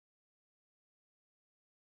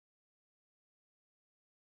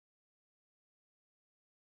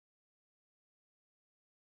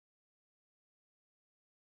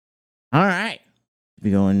All right.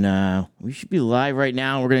 We should be live right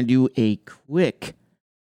now. We're going to do a quick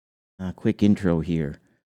intro here.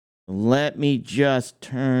 Let me just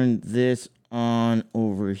turn this on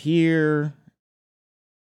over here.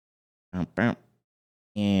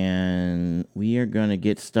 And we are going to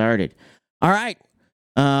get started. All right.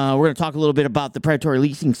 We're going to talk a little bit about the predatory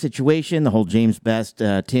leasing situation, the whole James Best,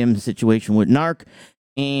 Tim situation with NARC,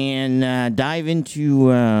 and dive into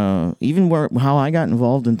how I got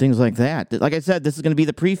involved and things like that. Like I said, this is going to be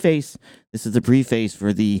the preface. This is the preface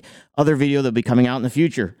for the other video that'll be coming out in the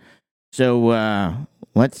future. So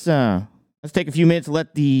let's take a few minutes to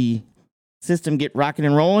let the system get rocking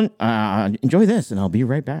and rolling. Enjoy this, and I'll be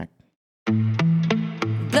right back.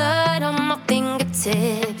 Blood on my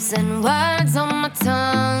fingertips and words on my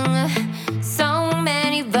tongue. So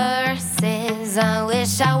many verses I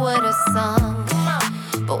wish I would have sung.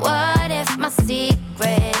 But what if my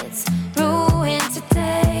secrets ruined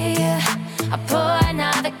today? I pour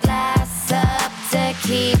another glass up to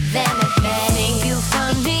keep them at bay. Think you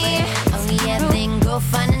found me? Oh yeah, then go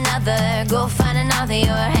find another. Go find another.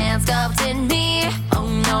 Your hands sculpted me. Oh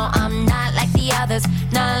no, I'm not like the others.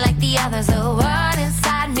 Not like the others. The world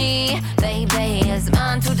inside me, baby, is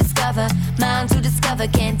mine to discover. Mine to discover.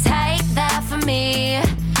 Can't take that from me.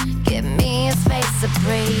 Give me a space to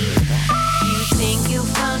breathe. You think you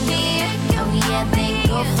found me? Oh yeah, then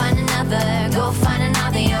go find another. Go find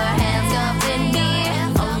another. Your hands up in me.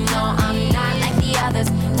 Oh no, I'm not like the others.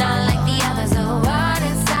 Not like the others. The world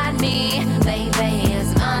inside me, baby,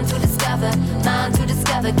 is mine to discover. Mine to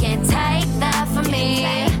discover. Can't take that from me.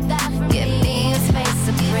 Give me a space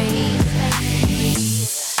to breathe.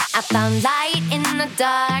 I found light in the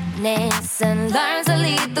darkness and learned to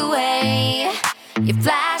lead the way. Your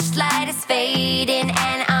flashlight is fading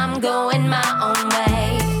and I'm going my own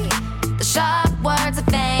way. The sharp words of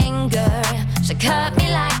anger should cut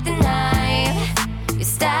me like the knife. You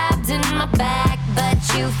stabbed in my back, but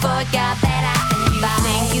you forgot that I can fight. You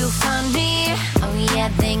think you found me? Oh yeah,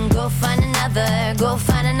 then go find another. Go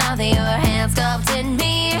find another. Your hands sculpted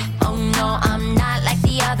me. Oh no, I'm not like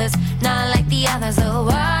the others. Not like the others. The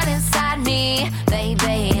world inside me,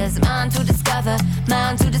 baby, is mine to discover.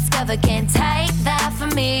 Mine to discover. Can't take that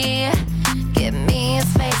from me. Give me a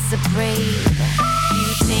space to breathe.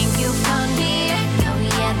 You think you found me? Oh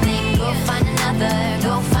yeah, then go find another.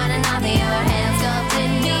 Go find another. Your hands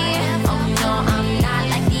sculpted me. Oh no, I'm not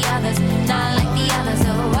like the others. Not like the others.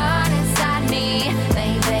 The world inside me,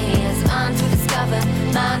 baby, is mine to discover.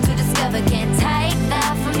 Mine to discover. Can't take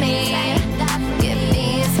that from me. Give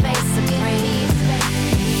me a space to breathe.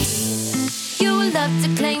 You love to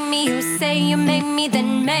claim me. You say you made me,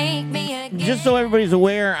 then make me again. Just so everybody's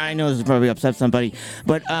aware, I know this will probably upset somebody,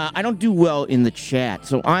 but I don't do well in the chat,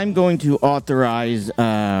 so I'm going to authorize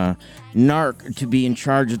NARC to be in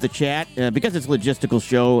charge of the chat because it's a logistical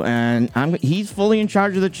show, and he's fully in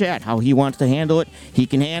charge of the chat. How he wants to handle it, he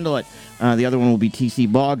can handle it. The other one will be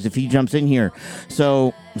TC Boggs if he jumps in here.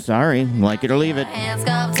 So, sorry, like it or leave it. Hands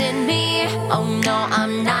sculpted me. Oh no,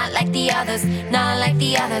 I'm not like the others. Not like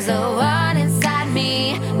the others. The world inside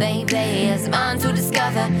me, baby, is mine to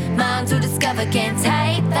discover. Mine to discover. Can't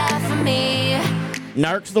take that from me.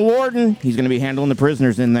 NARC's the warden. He's going to be handling the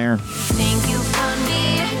prisoners in there. Think you found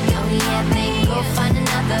me? Oh yeah, then go find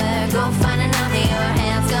another. Go find another. Your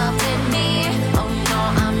hands sculpted me. Oh no,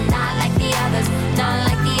 I'm not like the others. Not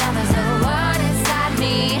like the others. The world inside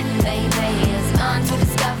me, baby, is mine to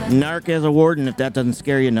discover. NARC as a warden, if that doesn't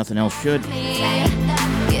scare you, nothing else should. Give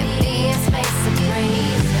me a space to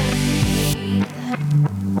breathe.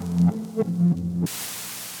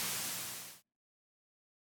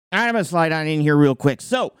 All right, I'm going to slide on in here real quick.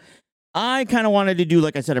 So, I kind of wanted to do,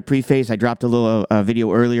 like I said, a preface. I dropped a little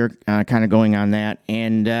video earlier kind of going on that.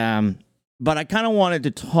 And but I kind of wanted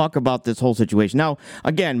to talk about this whole situation. Now,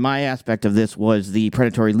 again, my aspect of this was the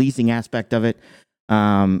predatory leasing aspect of it.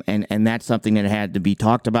 And that's something that had to be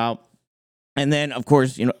talked about. And then, of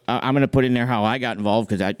course, I'm going to put in there how I got involved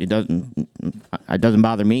because it doesn't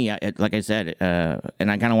bother me. Like I said,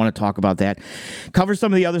 and I kind of want to talk about that. Cover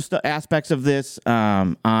some of the other aspects of this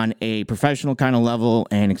on a professional kind of level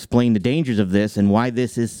and explain the dangers of this and why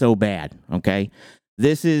this is so bad. Okay,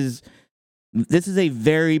 this is a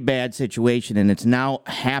very bad situation, and it's now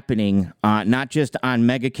happening not just on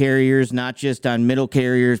mega carriers, not just on middle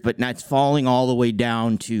carriers, but it's falling all the way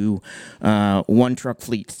down to one truck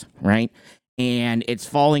fleets, right? And it's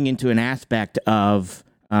falling into an aspect of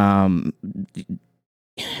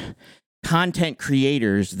content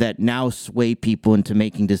creators that now sway people into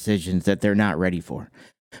making decisions that they're not ready for.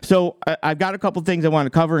 So I've got a couple things I want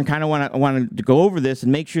to cover and kind of want to go over this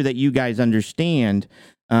and make sure that you guys understand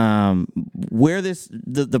where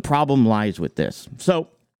the problem lies with this. So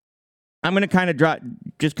I'm going to kind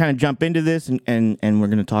of jump into this and we're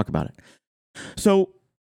going to talk about it. So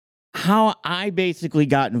how I basically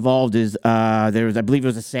got involved is I believe it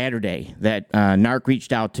was a Saturday that NARC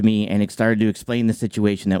reached out to me and it started to explain the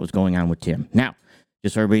situation that was going on with Tim. Now,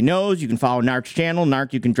 just so everybody knows, you can follow NARC's channel.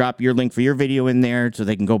 NARC, you can drop your link for your video in there so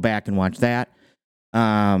they can go back and watch that.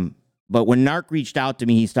 But when NARC reached out to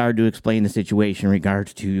me, he started to explain the situation in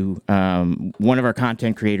regards to one of our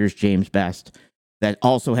content creators, James Best, that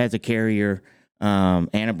also has a carrier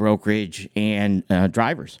and a brokerage and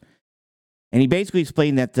drivers. And he basically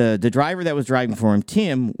explained that the driver that was driving for him,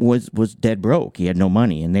 Tim, was dead broke. He had no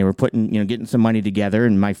money, and they were getting some money together.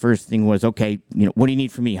 And my first thing was, okay, what do you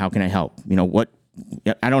need from me? How can I help?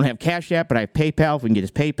 I don't have Cash App, but I have PayPal. If we can get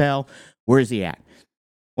his PayPal, where is he at?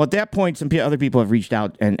 Well, at that point, some other people have reached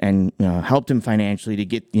out and helped him financially to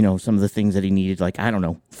get some of the things that he needed, like, I don't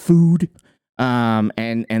know, food,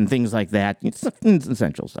 and things like that. It's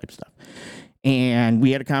essentials type stuff. And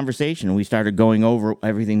we had a conversation, and we started going over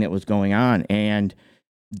everything that was going on. And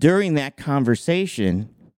during that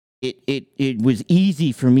conversation, it was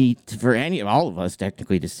easy for me, for all of us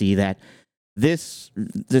technically, to see that the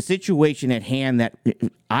situation at hand that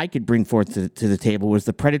I could bring forth to the table was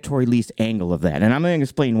the predatory lease angle of that. And I'm going to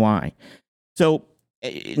explain why. So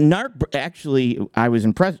NARC, actually, I was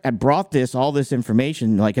impressed. I brought all this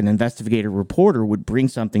information like an investigative reporter would bring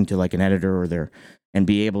something to like an editor and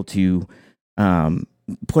be able to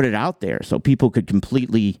put it out there so people could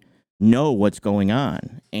completely know what's going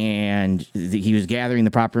on. And he was gathering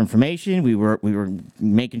the proper information. We were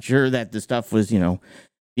making sure that the stuff was,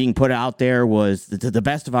 being put out there was to the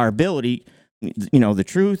best of our ability, the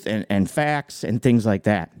truth and facts and things like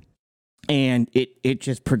that. And it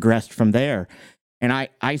just progressed from there. And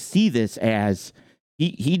I see this as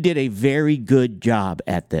he did a very good job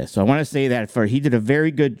at this. So I want to say that he did a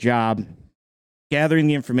very good job gathering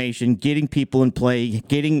the information, getting people in play,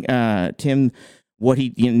 getting Tim what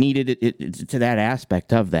he needed to that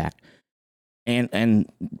aspect of that. And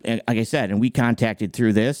like I said, and we contacted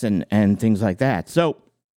through this and things like that. So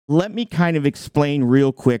let me kind of explain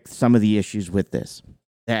real quick some of the issues with this.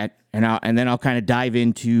 And then I'll kind of dive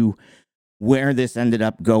into where this ended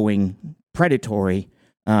up going predatory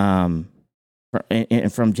from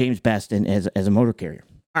James Best and as a motor carrier.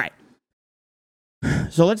 All right.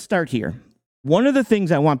 So let's start here. One of the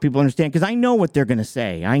things I want people to understand, because I know what they're going to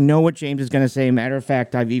say. I know what James is going to say. Matter of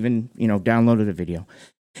fact, I've even, downloaded a video.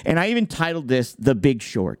 And I even titled this The Big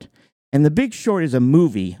Short. And The Big Short is a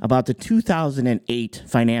movie about the 2008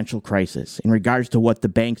 financial crisis in regards to what the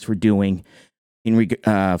banks were doing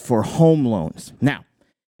for home loans. Now,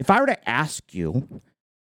 if I were to ask you,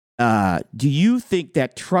 do you think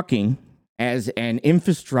that trucking as an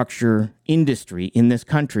infrastructure industry in this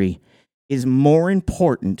country is more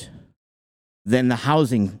important than the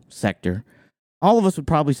housing sector? All of us would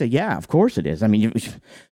probably say, yeah, of course it is. I mean,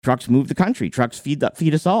 trucks move the country. Trucks feed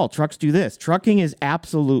us all. Trucks do this. Trucking is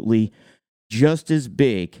absolutely just as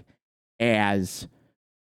big as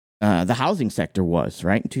the housing sector was,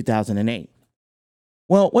 right, in 2008.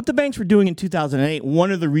 Well, what the banks were doing in 2008,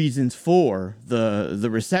 one of the reasons for the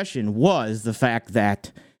recession was the fact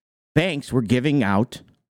that banks were giving out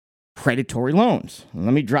predatory loans.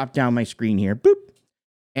 Let me drop down my screen here. Boop.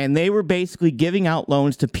 And they were basically giving out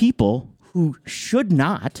loans to people who should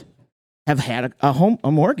not have had a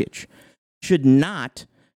mortgage, should not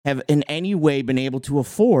have in any way been able to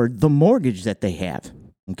afford the mortgage that they have.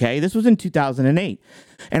 Okay, this was in 2008,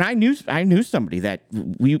 and I knew somebody that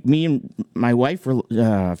me and my wife were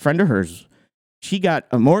a friend of hers. She got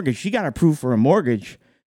a mortgage. She got approved for a mortgage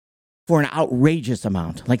for an outrageous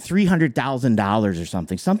amount, like $300,000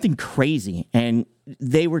 or something crazy. And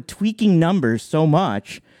they were tweaking numbers so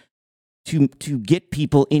much to get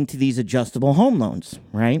people into these adjustable home loans,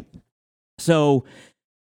 right? So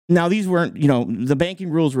now these weren't, the banking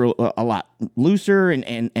rules were a lot looser and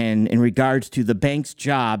in regards to the bank's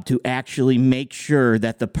job to actually make sure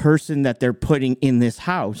that the person that they're putting in this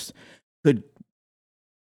house could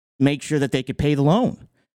make sure that they could pay the loan.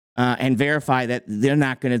 And verify that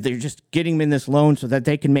they're just getting them in this loan so that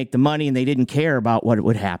they can make the money, and they didn't care about what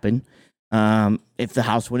would happen if the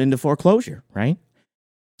house went into foreclosure, right?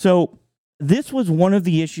 So this was one of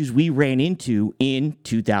the issues we ran into in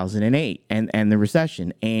 2008 and the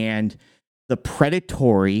recession, and the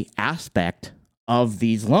predatory aspect of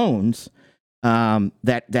these loans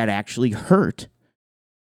that actually hurt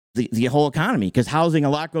the whole economy, because housing, a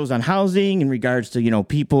lot goes on housing in regards to,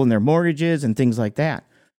 people and their mortgages and things like that.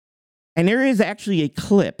 And there is actually a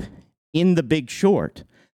clip in The Big Short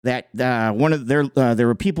that one of their there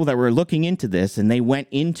were people that were looking into this, and they went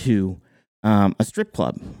into a strip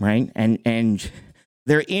club, right? And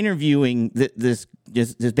they're interviewing this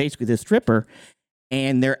basically this stripper,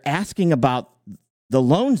 and they're asking about the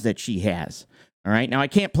loans that she has. All right, now I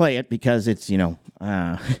can't play it because it's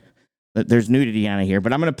there's nudity on it here,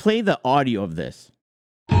 but I'm going to play the audio of this.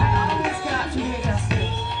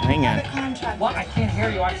 Hang on. What? I can't hear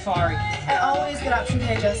you. I'm sorry. I always get option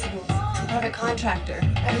pay adjustables. I'm a private contractor.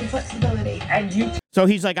 I need flexibility. And you. So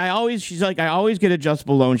she's like, I always get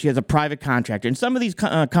adjustable loans. She has a private contractor. And some of these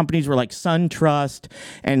companies were like SunTrust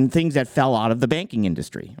and things that fell out of the banking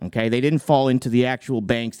industry. Okay. They didn't fall into the actual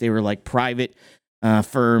banks. They were like private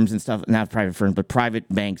firms and stuff, not private firms, but private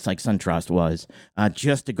banks like SunTrust was,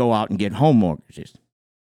 just to go out and get home mortgages.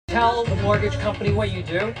 Tell the mortgage company what you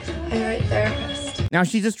do. I write therapist. Now,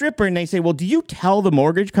 she's a stripper, and they say, well, do you tell the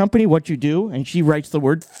mortgage company what you do? And she writes the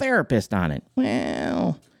word therapist on it.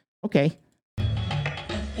 Well, okay.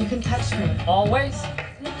 You can touch me. Always?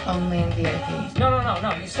 Only in VIP. No.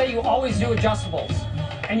 You say you always do adjustables.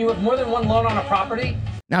 And you have more than one loan on a property?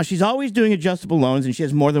 Now, she's always doing adjustable loans, and she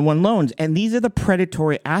has more than one loans. And these are the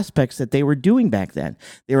predatory aspects that they were doing back then.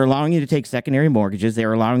 They were allowing you to take secondary mortgages. They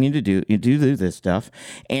were allowing you to do this stuff.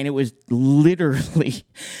 And it was literally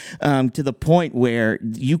to the point where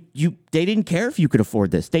they didn't care if you could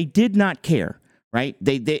afford this. They did not care, right?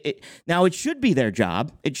 Now, it should be their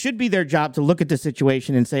job. It should be their job to look at the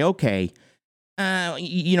situation and say, okay,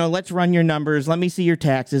 let's run your numbers. Let me see your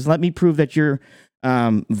taxes. Let me prove that you're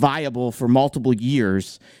viable for multiple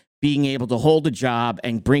years, being able to hold a job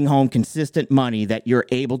and bring home consistent money that you're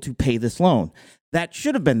able to pay this loan. That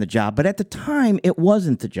should have been the job, but at the time, it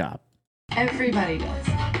wasn't the job. Everybody does.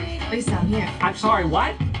 At least down here. I'm sorry,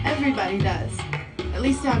 what? Everybody does. At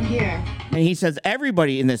least down here. And he says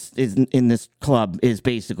everybody in this club is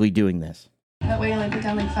basically doing this. That way you only put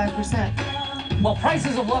down like 5%. Well,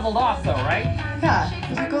 prices have leveled off, though, right? Yeah,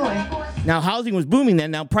 there's a goalie. Now, housing was booming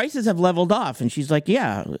then. Now, prices have leveled off. And she's like,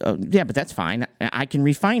 yeah, but that's fine. I can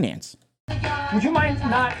refinance. Would you mind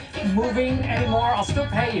not moving anymore? I'll still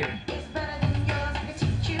pay you.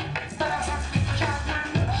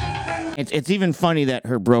 It's even funny that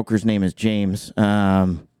her broker's name is James.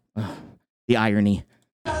 The irony.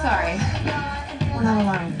 Sorry. We're not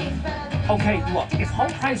alone. Okay, look, if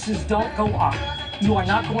home prices don't go up, you are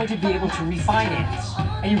not going to be able to refinance.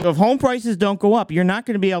 If home prices don't go up, you're not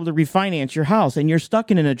going to be able to refinance your house, and you're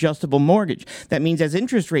stuck in an adjustable mortgage. That means as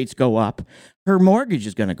interest rates go up, her mortgage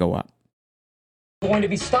is going to go up. You're going to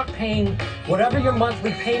be stuck paying whatever your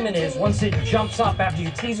monthly payment is once it jumps up after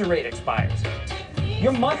your teaser rate expires.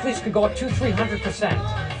 Your monthlies could go up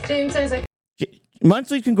 200-300%. James says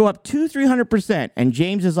monthlies can go up 200-300%, and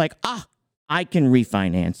James is like, I can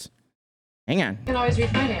refinance. Hang on. I can always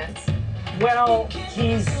refinance. Well,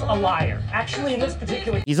 he's a liar. Actually, in this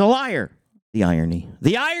particular He's a liar. The irony.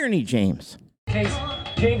 The irony, James. case,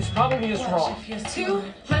 James probably is wrong.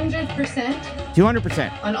 200%?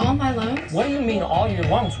 200%. On all my loans? What do you mean all your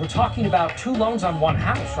loans? We're talking about 2 loans on 1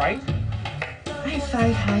 house, right? I have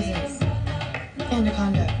 5 houses and a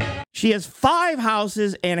condo. She has 5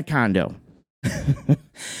 houses and a condo.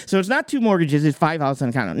 So it's not 2 mortgages, it's 5 houses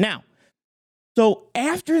and a condo. Now, so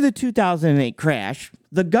after the 2008 crash,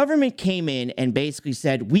 the government came in and basically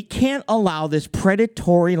said, we can't allow this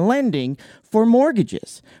predatory lending for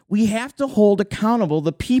mortgages. We have to hold accountable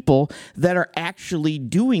the people that are actually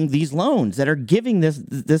doing these loans, that are giving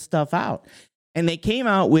this stuff out. And they came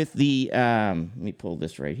out with the, let me pull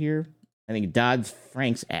this right here. I think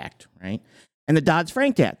Dodd-Frank Act, right? And the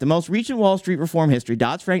Dodd-Frank Act, the most recent Wall Street reform history,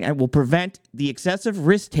 Dodd-Frank Act will prevent the excessive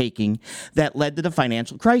risk-taking that led to the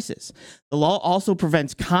financial crisis. The law also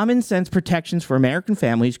prevents common sense protections for American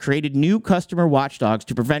families, created new customer watchdogs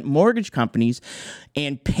to prevent mortgage companies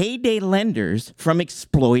and payday lenders from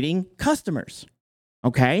exploiting customers.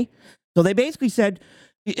 Okay? So they basically said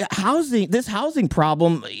this housing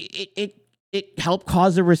problem, it helped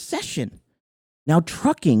cause a recession. Now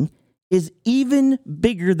trucking is even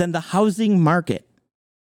bigger than the housing market.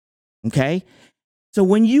 Okay? So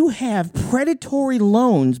when you have predatory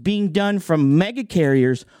loans being done from mega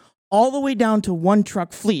carriers all the way down to one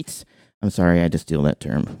truck fleets, I'm sorry, I had to steal that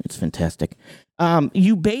term. It's fantastic.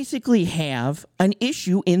 You basically have an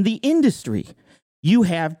issue in the industry. You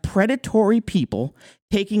have predatory people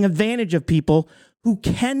taking advantage of people who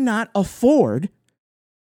cannot afford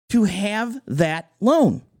to have that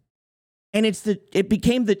loan. And it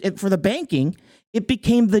became for the banking, it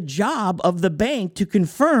became the job of the bank to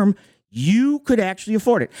confirm you could actually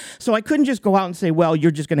afford it. So I couldn't just go out and say, well,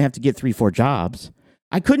 you're just going to have to get 3-4 jobs.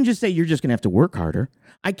 I couldn't just say you're just going to have to work harder.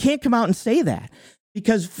 I can't come out and say that.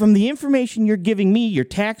 Because from the information you're giving me, your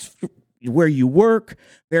tax, where you work,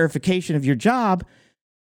 verification of your job,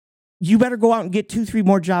 you better go out and get 2-3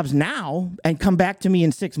 more jobs now and come back to me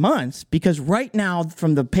in 6 months, because right now,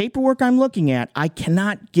 from the paperwork I'm looking at, I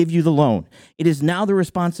cannot give you the loan. It is now the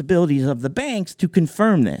responsibilities of the banks to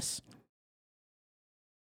confirm this.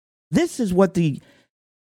 This is what the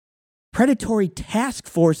predatory task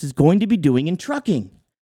force is going to be doing in trucking.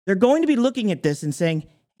 They're going to be looking at this and saying,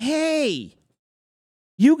 hey,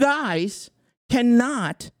 you guys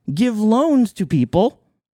cannot give loans to people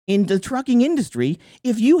in the trucking industry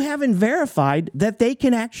if you haven't verified that they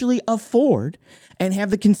can actually afford and have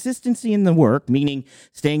the consistency in the work, meaning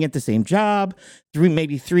staying at the same job,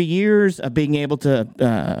 maybe 3 years of being able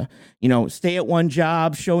to, stay at one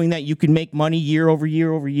job, showing that you can make money year over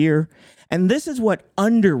year over year. And this is what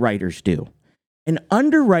underwriters do. An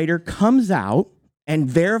underwriter comes out and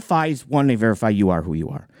verifies, one, they verify you are who you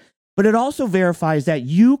are, but it also verifies that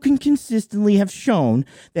you can consistently have shown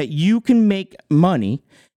that you can make money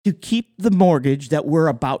to keep the mortgage that we're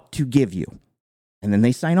about to give you. And then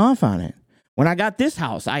they sign off on it. When I got this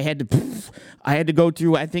house, I had to go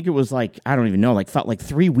through, I think it was felt like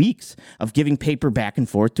 3 weeks of giving paper back and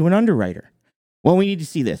forth to an underwriter. Well, we need to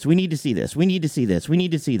see this. We need to see this. We need to see this. We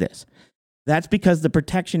need to see this. That's because the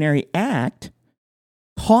Protectionary Act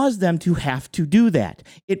caused them to have to do that.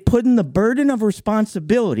 It put in the burden of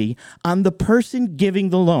responsibility on the person giving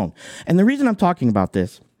the loan. And the reason I'm talking about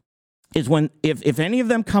this is if any of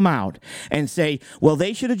them come out and say, well,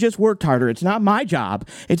 they should have just worked harder. It's not my job.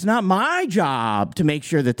 It's not my job to make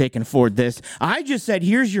sure that they can afford this. I just said,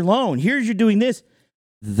 here's your loan. Here's your doing this.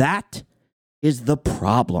 That is the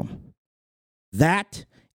problem. That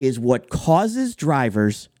is what causes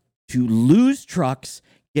drivers to lose trucks,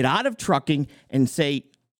 get out of trucking, and say,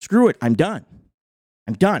 screw it, I'm done.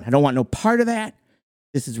 I'm done. I don't want no part of that.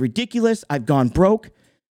 This is ridiculous. I've gone broke.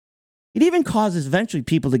 It even causes eventually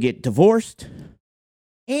people to get divorced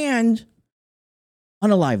and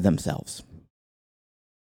unalive themselves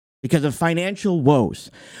because of financial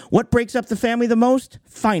woes. What breaks up the family the most?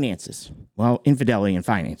 Finances. Well, infidelity and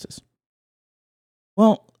finances.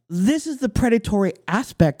 Well, this is the predatory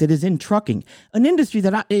aspect that is in trucking, an industry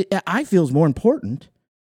that I feel is more important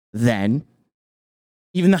than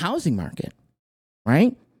even the housing market,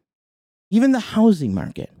 right? Even the housing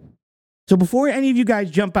market. So before any of you guys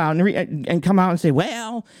jump out and come out and say,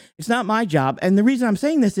 well, it's not my job. And the reason I'm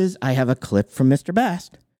saying this is I have a clip from Mr.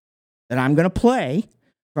 Best that I'm going to play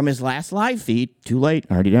from his last live feed. Too late.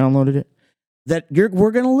 I already downloaded it. That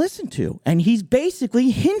we're going to listen to. And he's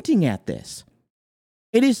basically hinting at this.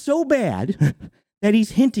 It is so bad that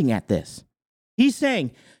he's hinting at this. He's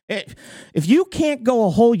saying, if you can't go a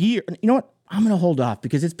whole year, you know what? I'm going to hold off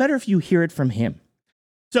because it's better if you hear it from him.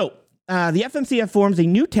 So, the FMCF forms a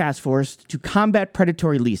new task force to combat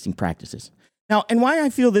predatory leasing practices. Now, and why I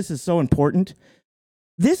feel this is so important,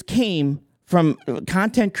 this came from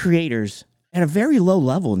content creators at a very low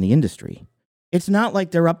level in the industry. It's not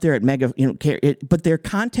like they're up there at mega, but they're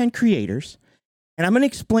content creators. And I'm going to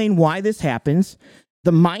explain why this happens,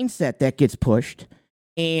 the mindset that gets pushed,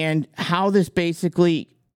 and how this basically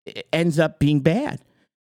ends up being bad.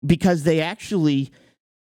 Because they actually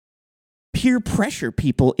peer pressure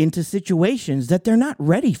people into situations that they're not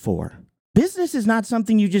ready for. Business is not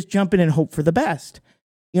something you just jump in and hope for the best.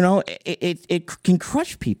 It can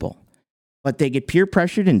crush people. But they get peer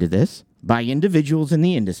pressured into this by individuals in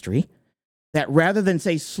the industry that rather than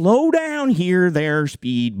say, slow down here, there,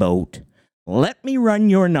 speedboat. Let me run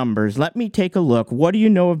your numbers. Let me take a look. What do you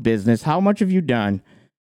know of business? How much have you done?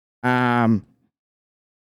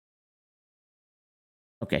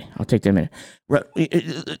 Okay, I'll take that in a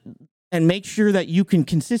minute. And make sure that you can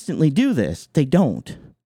consistently do this. They don't.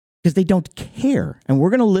 Because they don't care. And we're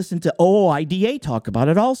going to listen to OOIDA talk about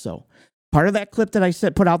it also. Part of that clip that I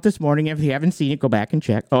put out this morning, if you haven't seen it, go back and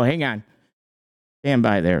check. Oh, hang on. Stand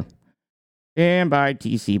by there. Stand by,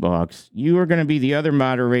 TC Box. You are going to be the other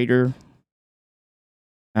moderator.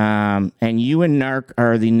 And you and Narc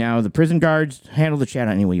are the prison guards. Handle the chat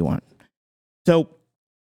any way you want. So,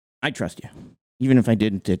 I trust you. Even if I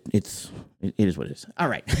didn't, it is what it is. All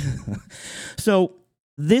right. So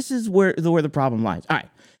this is where the problem lies. All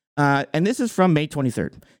right. And this is from May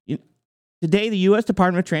 23rd. Today, the U.S.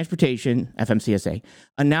 Department of Transportation, FMCSA,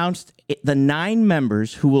 announced the 9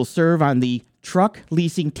 members who will serve on the Truck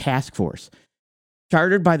Leasing Task Force,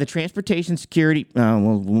 chartered by the Transportation Security.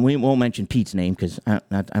 We won't mention Pete's name because I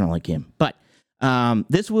don't like him. But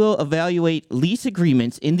this will evaluate lease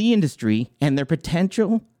agreements in the industry and their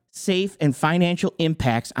potential safe and financial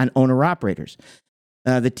impacts on owner-operators.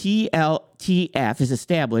 The TLTF is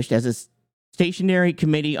established as stationary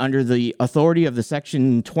committee under the authority of the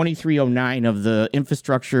Section 2309 of the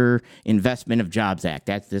Infrastructure Investment of Jobs Act.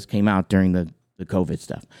 This came out during the COVID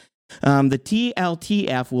stuff. The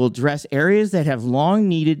TLTF will address areas that have long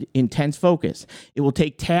needed intense focus. It will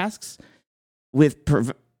take tasks with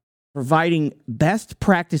providing best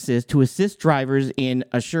practices to assist drivers in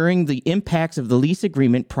assuring the impacts of the lease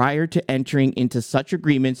agreement prior to entering into such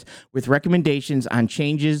agreements, with recommendations on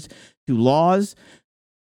changes to laws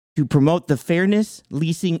to promote the fairness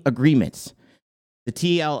leasing agreements. The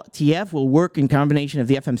TLTF will work in combination of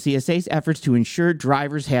the FMCSA's efforts to ensure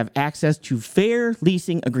drivers have access to fair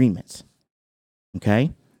leasing agreements.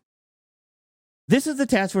 Okay? This is the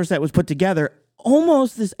task force that was put together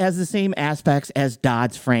almost as the same aspects as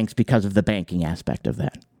Dodd-Frank's because of the banking aspect of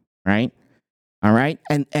that, right? All right?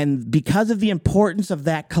 And because of the importance of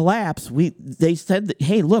that collapse, they said that,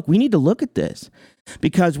 hey, look, we need to look at this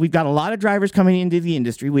because we've got a lot of drivers coming into the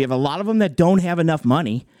industry. We have a lot of them that don't have enough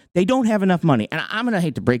money. They don't have enough money. And I'm going to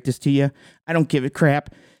hate to break this to you. I don't give a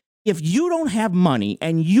crap. If you don't have money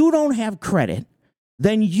and you don't have credit,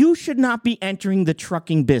 then you should not be entering the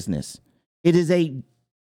trucking business. It is a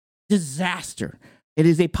disaster. It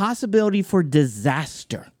is a possibility for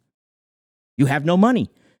disaster. You have no money.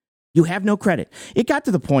 You have no credit. It got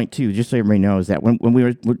to the point, too, just so everybody knows, that when we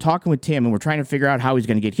were talking with Tim and we're trying to figure out how he's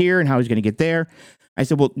going to get here and how he's going to get there, I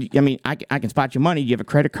said, well, I mean, I can spot you money. Do you have a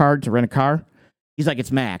credit card to rent a car? He's like,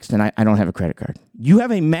 it's maxed, and I don't have a credit card. You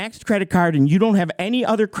have a maxed credit card, and you don't have any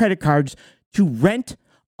other credit cards to rent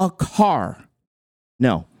a car.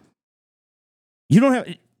 No. You don't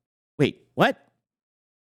have... Wait, what?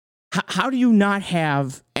 How do you not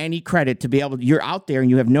have any credit to be able to... You're out there, and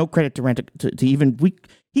you have no credit to rent to even...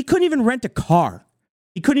 He couldn't even rent a car.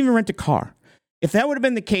 He couldn't even rent a car. If that would have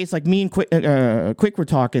been the case, like me and Quick were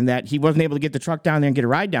talking, that he wasn't able to get the truck down there and get a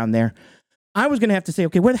ride down there, I was going to have to say,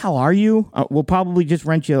 okay, where the hell are you? We'll probably just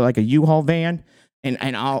rent you like a U-Haul van,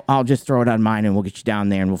 and I'll just throw it on mine, and we'll get you down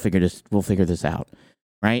there, and we'll figure this out,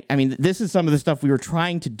 right? I mean, this is some of the stuff we were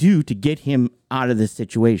trying to do to get him out of this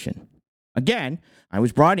situation. Again, I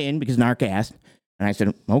was brought in because Narc asked, and I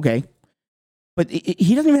said, okay. But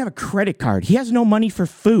he doesn't even have a credit card. He has no money for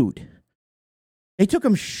food. They took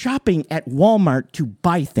him shopping at Walmart to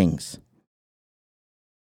buy things.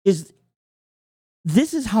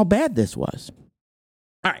 This is how bad this was.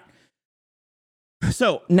 All right.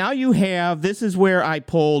 So now you have, this is where I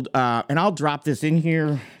pulled, and I'll drop this in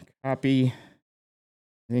here. Copy.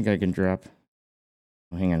 I think I can drop.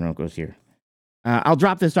 Oh, hang on, it goes here. I'll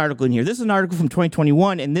drop this article in here. This is an article from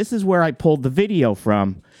 2021, and this is where I pulled the video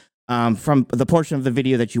from the portion of the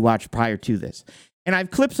video that you watched prior to this. And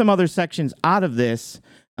I've clipped some other sections out of this,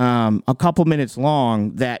 a couple minutes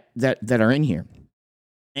long that are in here.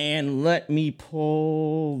 And let me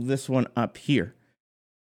pull this one up here.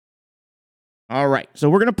 All right, so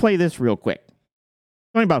we're going to play this real quick.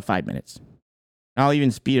 Only about 5 minutes. I'll even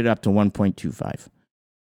speed it up to 1.25.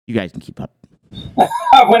 You guys can keep up.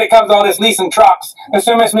 When it comes to all this leasing trucks, there's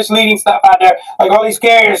so much misleading stuff out there. Like all these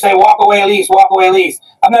carriers say, walk away lease, walk away lease.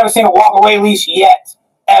 I've never seen a walk away lease yet,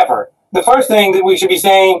 ever. The first thing that we should be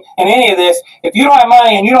saying in any of this, if you don't have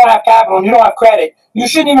money and you don't have capital and you don't have credit, you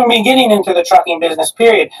shouldn't even be getting into the trucking business,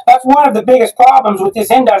 period. That's one of the biggest problems with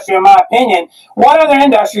this industry, in my opinion. What other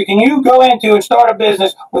industry can you go into and start a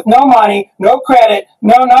business with no money, no credit,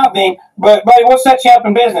 no nothing, but buddy, we'll set you up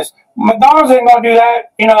in business? McDonald's ain't going to do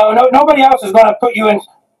that. Nobody else is going to put you in,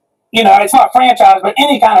 it's not franchise, but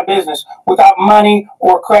any kind of business without money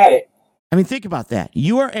or credit. I mean, think about that.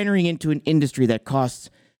 You are entering into an industry that costs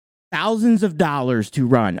thousands of dollars to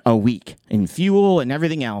run a week in fuel and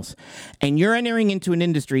everything else. And you're entering into an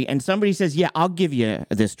industry and somebody says, yeah, I'll give you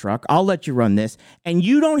this truck. I'll let you run this. And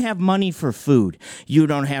you don't have money for food. You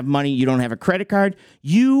don't have money. You don't have a credit card.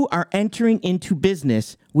 You are entering into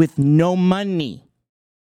business with no money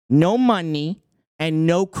and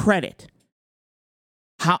no credit.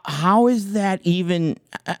 How is that even?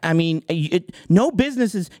 I mean, no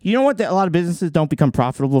businesses. You know what? A lot of businesses don't become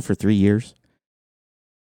profitable for 3 years.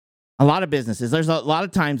 A lot of businesses. There's a lot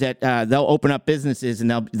of times that they'll open up businesses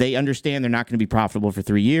and they understand they're not going to be profitable for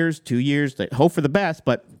 3 years, 2 years. They hope for the best,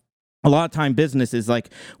 but a lot of time businesses, like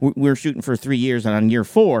we're shooting for 3 years, and on year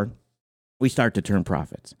 4, we start to turn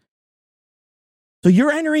profits. So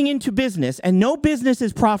you're entering into business, and no business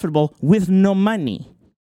is profitable with no money.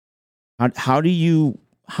 How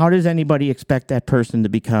does anybody expect that person to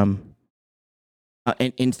become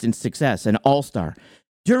an instant success, an all-star?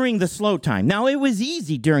 During the slow time. Now, it was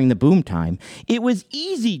easy during the boom time. It was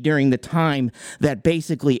easy during the time that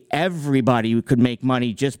basically everybody could make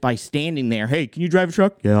money just by standing there. Hey, can you drive a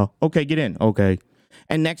truck? Yeah. Okay, get in. Okay.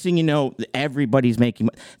 And next thing you know, everybody's making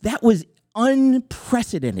money. That was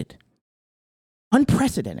unprecedented.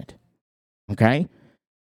 Unprecedented. Okay?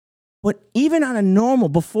 But even on a normal,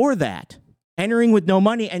 before that, entering with no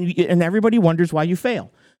money, and everybody wonders why you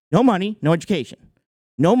fail. No money, no education.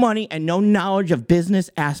 No money and no knowledge of business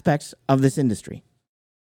aspects of this industry.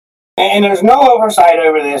 And there's no oversight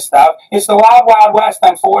over this stuff. It's the wild, wild west,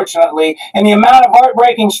 unfortunately. And the amount of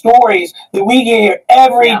heartbreaking stories that we hear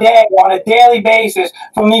every day on a daily basis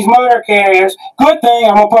from these motor carriers. Good thing,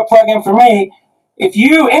 I'm going to put plug in for me. If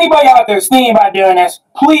anybody out there is thinking about doing this,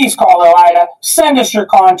 please call OIDA. Send us your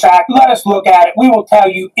contract. Let us look at it. We will tell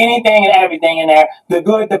you anything and everything in there, the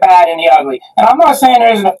good, the bad, and the ugly. And I'm not saying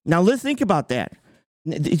there isn't a... Now, let's think about that.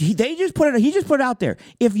 He just put it out there.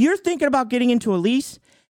 If you're thinking about getting into a lease,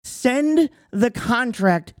 send the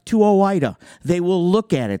contract to OIDA. They will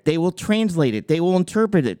look at it. They will translate it. They will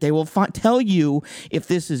interpret it. They will tell you if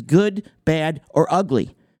this is good, bad, or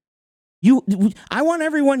ugly. I want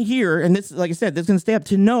everyone here, and this, like I said, this is going to stay up,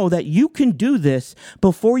 to know that you can do this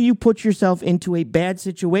before you put yourself into a bad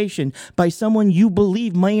situation by someone you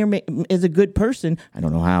believe is a good person. I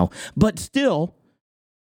don't know how, but still,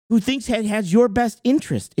 who thinks has your best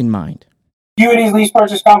interest in mind. Few of these lease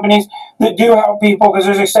purchase companies that do help people, because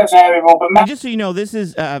there's exceptions to every rule. But just so you know, this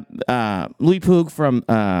is Louis Poog from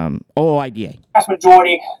OIDA. Vast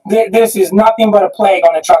majority, this is nothing but a plague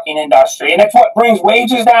on the trucking industry, and it's what brings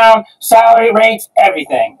wages down, salary rates,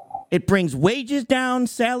 everything. It brings wages down,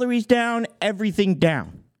 salaries down, everything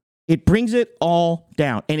down. It brings it all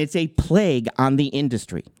down, and it's a plague on the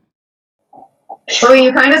industry. Louis,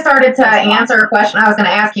 you kind of started to answer a question I was going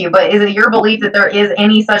to ask you, but is it your belief that there is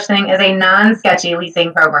any such thing as a non-sketchy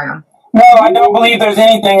leasing program? No, I don't believe there's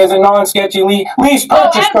anything as a non-sketchy lease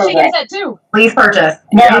purchase program. She does that too. Lease purchase.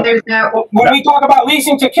 No, there's no. When we talk about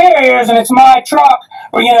leasing to carriers and it's my truck,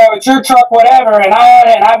 or it's your truck, whatever, and I own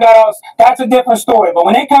it and I've got all, that's a different story. But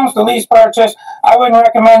when it comes to lease purchase, I wouldn't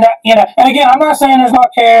recommend that. And again, I'm not saying there's not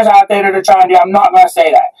carriers out there that are trying to do. I'm not going to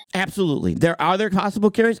say that. Absolutely. Are there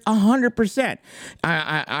possible carriers? 100%.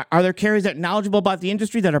 Are there carriers that are knowledgeable about the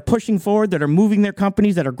industry, that are pushing forward, that are moving their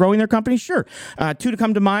companies, that are growing their companies? Sure. Two to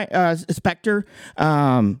come to my Spectre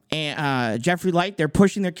and Jeffrey Light. They're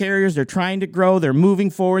pushing their carriers. They're trying to grow. They're moving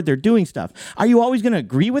forward. They're doing stuff. Are you always going to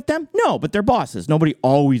agree with them? No, but they're bosses. Nobody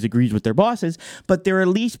always agrees with their bosses, but they're at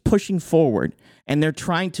least pushing forward. And they're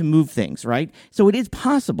trying to move things, right? So it is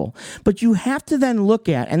possible. But you have to then look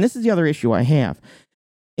at, and this is the other issue I have,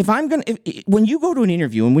 when you go to an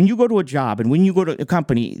interview and when you go to a job and when you go to a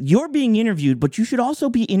company, you're being interviewed, but you should also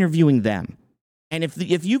be interviewing them. And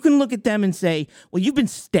if you can look at them and say, well, you've been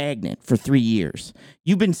stagnant for 3 years.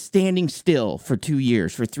 You've been standing still for 2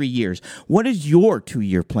 years, for 3 years. What is your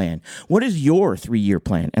 2-year plan? What is your 3-year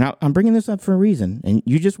plan? And I'm bringing this up for a reason. And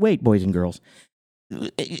you just wait, boys and girls.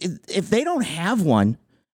 If they don't have one,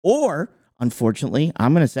 or unfortunately,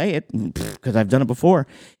 I'm going to say it because I've done it before.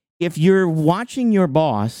 If you're watching your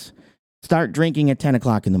boss start drinking at 10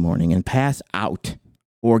 o'clock in the morning and pass out,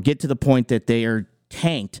 or get to the point that they are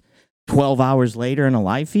tanked 12 hours later in a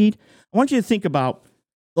live feed, I want you to think about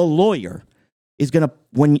the lawyer is going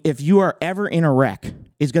to, if you are ever in a wreck,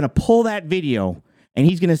 is going to pull that video and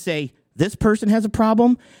he's going to say, this person has a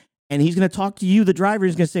problem. And he's going to talk to you, the driver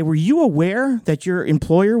is going to say, were you aware that your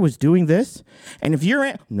employer was doing this? And if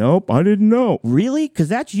you're nope, I didn't know. Really? Because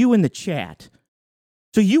that's you in the chat.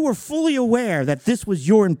 So you were fully aware that this was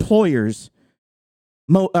your employer's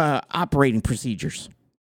operating procedures.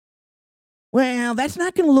 Well, that's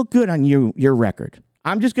not going to look good on your record.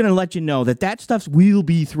 I'm just going to let you know that stuff will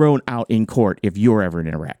be thrown out in court if you're ever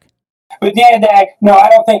in a wreck. But at the end of the day, no, I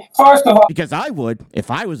don't think, first of all... Because I would, if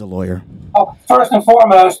I was a lawyer. First and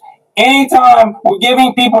foremost, anytime we're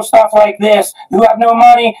giving people stuff like this who have no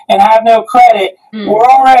money and have no credit, we're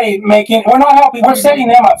already we're not helping, we're setting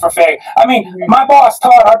them up for failure. I mean, my boss,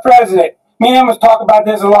 Todd, our president, me and him was talking about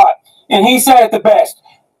this a lot, and he said it the best.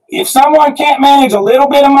 If someone can't manage a little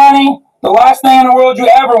bit of money, the last thing in the world you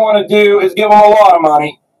ever want to do is give them a lot of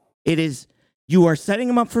money. It is, you are setting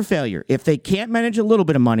them up for failure. If they can't manage a little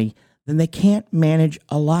bit of money, then they can't manage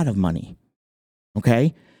a lot of money.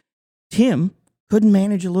 Okay? Tim couldn't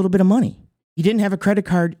manage a little bit of money. He didn't have a credit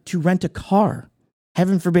card to rent a car.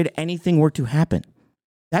 Heaven forbid anything were to happen.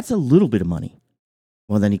 That's a little bit of money.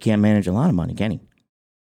 Well, then he can't manage a lot of money, can he?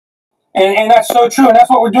 And that's so true, and that's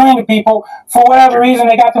what we're doing to people. For whatever reason,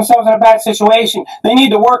 they got themselves in a bad situation. They need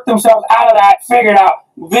to work themselves out of that, figure it out,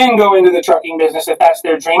 then go into the trucking business if that's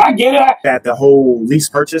their dream. I get it. That the whole lease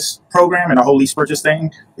purchase program and the whole lease purchase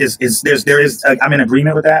thing I'm in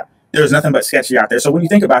agreement with that. there's nothing but sketchy out there. So when you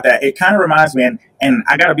think about that, it kind of reminds me, and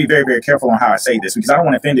I got to be very, very careful on how I say this because I don't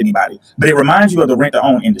want to offend anybody, but it reminds you of the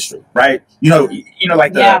rent-to-own industry, right?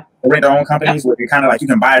 Like the rent-to-own companies where you're kind of like, you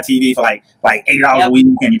can buy a TV for like $80 a week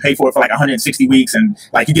and you pay for it for like 160 weeks. And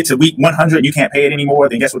like you get to week 100, you can't pay it anymore.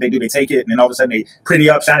 Then guess what they do? They take it and then all of a sudden they pretty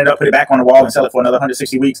up, shine it up, put it back on the wall and sell it for another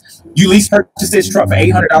 160 weeks. You lease purchase this truck for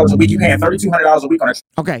 $800 a week. You're paying $3,200 a week on a truck.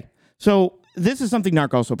 Okay. So this is something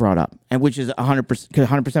Narc also brought up, and which is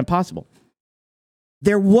 100% possible.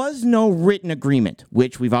 There was no written agreement,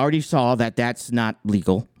 which we've already saw that's not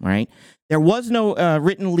legal, right? There was no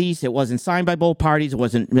written lease. It wasn't signed by both parties. It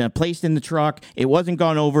wasn't placed in the truck. It wasn't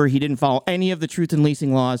gone over. He didn't follow any of the truth in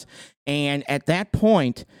leasing laws. And at that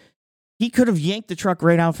point, he could have yanked the truck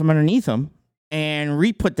right out from underneath him and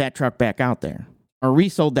re-put that truck back out there or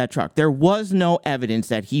resold that truck. There was no evidence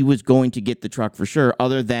that he was going to get the truck for sure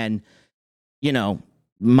other than,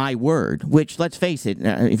 my word, which let's face it,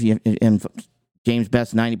 James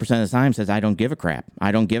Best 90% of the time says, I don't give a crap.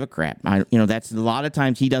 I don't give a crap. That's a lot of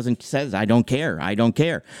times he says, I don't care. I don't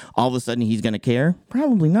care. All of a sudden he's going to care?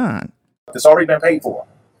 Probably not. It's already been paid for,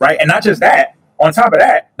 right? And not just that, on top of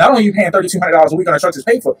that, not only are you paying $3,200 a week on a truck that's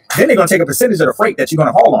paid for, then they're going to take a percentage of the freight that you're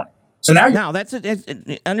going to haul on it. So now that's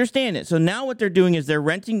it. Understand it. So now what they're doing is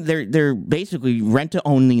they're basically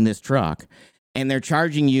rent-to-owning this truck. And they're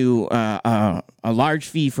charging you a large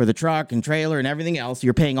fee for the truck and trailer and everything else.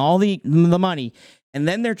 You're paying all the money, and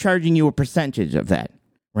then they're charging you a percentage of that,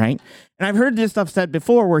 right? And I've heard this stuff said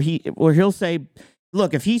before where he'll say,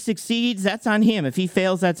 look, if he succeeds, that's on him. If he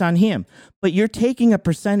fails, that's on him. But you're taking a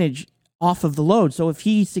percentage off of the load. So if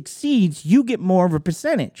he succeeds, you get more of a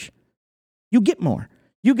percentage. You get more.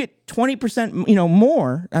 You get 20%,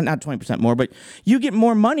 more, not 20% more, but you get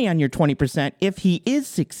more money on your 20% if he is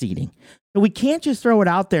succeeding. So we can't just throw it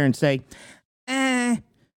out there and say,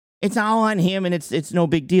 it's all on him and it's no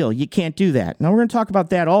big deal. You can't do that. Now we're going to talk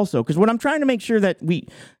about that also, because what I'm trying to make sure that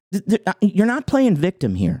you're not playing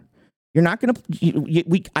victim here. You're not going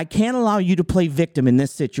to, I can't allow you to play victim in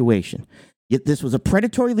this situation. This was a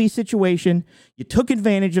predatory lease situation. You took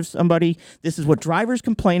advantage of somebody. This is what drivers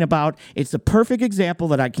complain about. It's a perfect example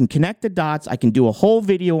that I can connect the dots. I can do a whole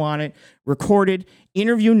video on it, record it,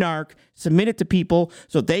 interview Narc, submit it to people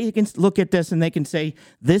so they can look at this and they can say,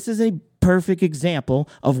 this is a perfect example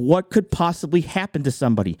of what could possibly happen to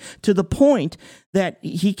somebody, to the point that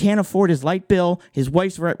he can't afford his light bill. His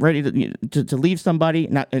wife's ready to leave somebody.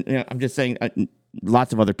 I'm just saying,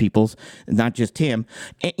 lots of other people's, not just him.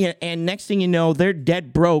 And next thing you know, they're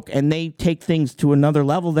dead broke and they take things to another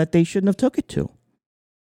level that they shouldn't have took it to.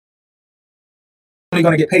 You're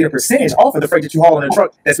going to get paid a percentage off of the freight that you haul in a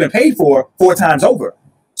truck that's been paid for 4 times over.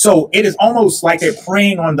 So it is almost like they're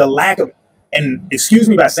preying on the lack of, and excuse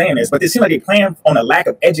me by saying this, but it seems like they're playing on a lack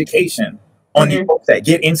of education on the folks that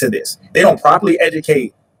get into this. They don't properly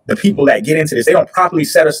educate the people that get into this. They don't properly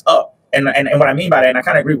set us up. And what I mean by that, and I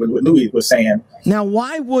kind of agree with what Louis was saying. Now,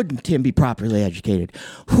 why wouldn't Tim be properly educated?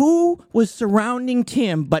 Who was surrounding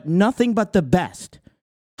Tim but nothing but the best?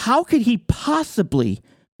 How could he possibly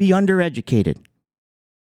be undereducated?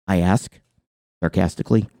 I ask,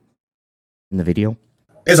 sarcastically, in the video.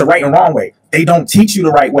 There's a right and wrong way. They don't teach you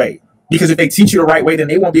the right way. Because if they teach you the right way, then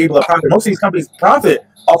they won't be able to profit. Most of these companies profit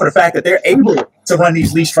off of the fact that they're able to run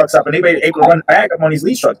these lease trucks up and they're able to run back up on these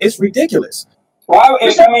lease trucks. It's ridiculous.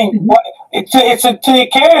 It's to the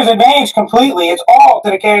carrier's advantage completely. It's all to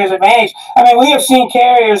the carrier's advantage. I mean, we have seen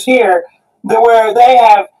carriers here where they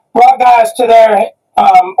have brought guys to their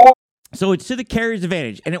So it's to the carrier's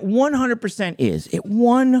advantage, and it 100% is. It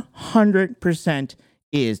 100%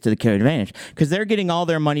 is to the carrier's advantage because they're getting all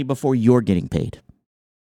their money before you're getting paid.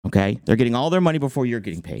 Okay? They're getting all their money before you're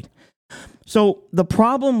getting paid. So the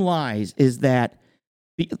problem lies is that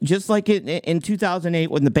just like in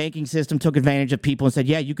 2008 when the banking system took advantage of people and said,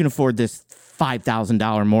 yeah, you can afford this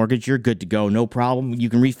 $5,000 mortgage, you're good to go, no problem. You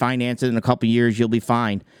can refinance it in a couple of years, you'll be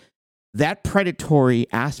fine. That predatory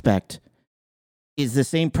aspect is the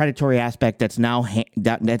same predatory aspect that's now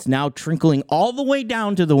trickling all the way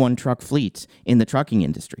down to the one truck fleets in the trucking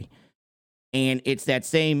industry. And it's that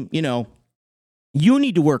same, you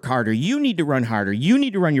need to work harder, you need to run harder, you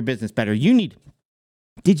need to run your business better,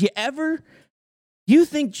 do you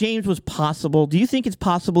think James was possible? Do you think it's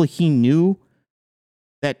possible he knew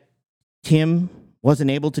that Tim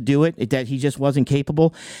wasn't able to do it, that he just wasn't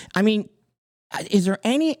capable? I mean, is there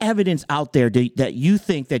any evidence out there that you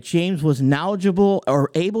think that James was knowledgeable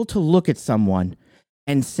or able to look at someone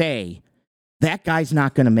and say, that guy's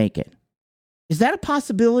not going to make it? Is that a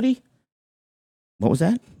possibility? What was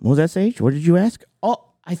that? What was that, Sage? What did you ask?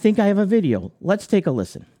 Oh, I think I have a video. Let's take a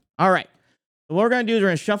listen. All right. So what we're going to do is we're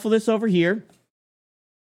going to shuffle this over here.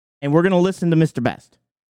 and we're going to listen to Mr. Best.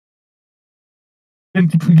 In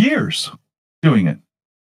years doing it.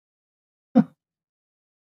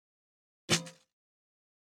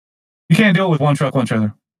 You can't do it with one truck, one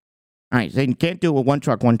trailer. All right, so you can't do it with one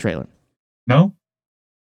truck, one trailer. No?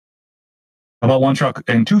 How about one truck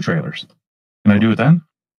and two trailers? Can I do it then?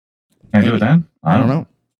 Can I do it then? I don't know.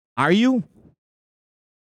 Are you?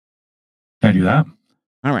 Can I do that?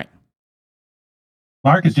 All right.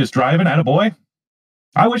 Mark is just driving at a boy.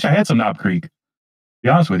 I wish I had some Knob Creek. To be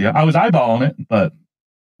honest with you, I was eyeballing it, but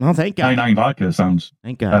Well, thank God. 99 vodka sounds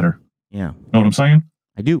Thank God. better. Yeah, Know what I'm saying?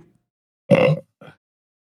 I do.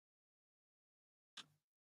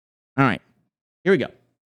 All right. Here we go.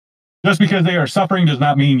 Just because they are suffering does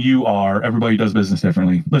not mean you are. Everybody does business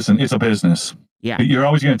differently. Listen, it's a business. Yeah. You're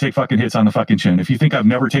always going to take fucking hits on the fucking chin. If you think I've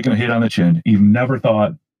never taken a hit on the chin, you've never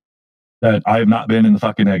thought that I have not been in the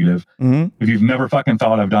fucking negative. Mm-hmm. If you've never fucking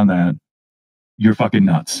thought I've done that, you're fucking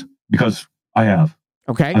nuts. Because I have.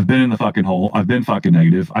 Okay. I've been in the fucking hole. I've been fucking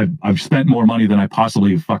negative. I've spent more money than I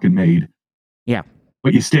possibly have fucking made. Yeah.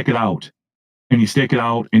 But you stick it out. And you stick it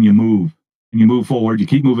out and you move. And you move forward, you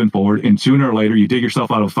keep moving forward, and sooner or later you dig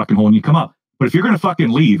yourself out of a fucking hole and you come up. But if you're going to fucking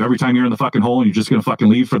leave every time you're in the fucking hole and you're just going to fucking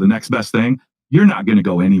leave for the next best thing, you're not going to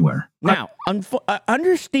go anywhere. Now,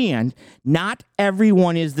 understand, not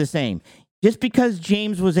everyone is the same. Just because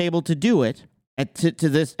James was able to do it at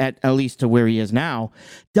least to where he is now,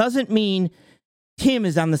 doesn't mean Tim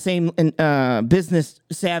is on the same business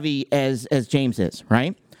savvy as James is,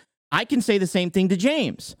 right? I can say the same thing to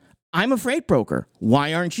James. I'm a freight broker.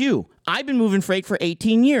 Why aren't you? I've been moving freight for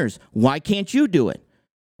 18 years. Why can't you do it?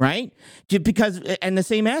 Right? Just because, and the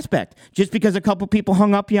same aspect, just because a couple people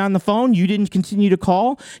hung up you on the phone, you didn't continue to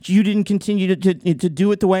call, you didn't continue to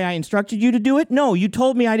do it the way I instructed you to do it. No, you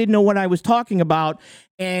told me I didn't know what I was talking about,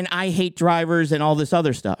 and I hate drivers and all this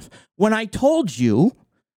other stuff. When I told you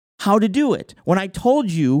how to do it, when I told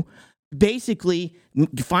you basically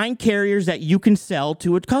find carriers that you can sell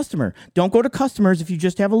to a customer. Don't go to customers if you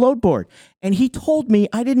just have a load board. And he told me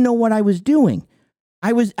I didn't know what I was doing.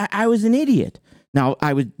 I was an idiot. Now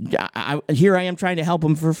here I am trying to help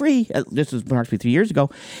him for free. This was approximately 3 years ago.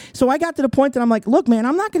 So I got to the point that I'm like, look, man,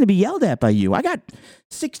 I'm not going to be yelled at by you. I got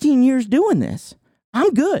 16 years doing this.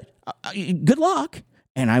 I'm good. Good luck.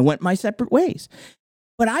 And I went my separate ways.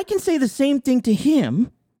 But I can say the same thing to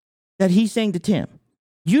him that he's saying to Tim.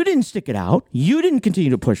 You didn't stick it out. You didn't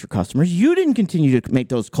continue to push your customers. You didn't continue to make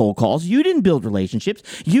those cold calls. You didn't build relationships.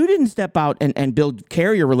 You didn't step out and build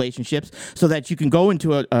carrier relationships so that you can go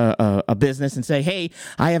into a business and say, hey,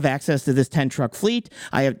 I have access to this 10-truck fleet.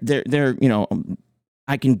 I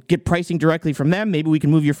can get pricing directly from them. Maybe we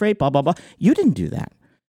can move your freight, blah, blah, blah. You didn't do that.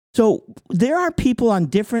 So there are people on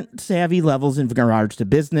different savvy levels in regards to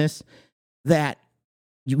business that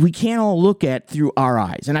we can't all look at through our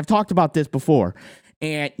eyes. And I've talked about this before.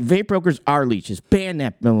 And vape brokers are leeches. Ban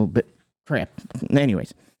that little bit crap.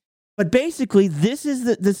 Anyways. But basically, this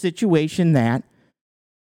is the situation that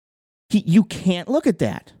you can't look at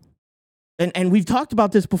that. And we've talked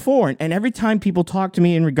about this before. And every time people talk to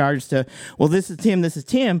me in regards to, well, this is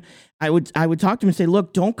Tim, I would talk to him and say,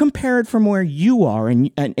 look, don't compare it from where you are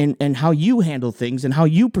and how you handle things and how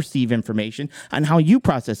you perceive information and how you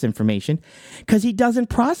process information, because he doesn't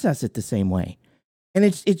process it the same way. And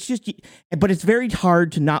it's just, but it's very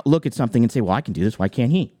hard to not look at something and say, well, I can do this. Why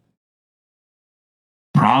can't he?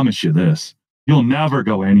 Promise you this. You'll never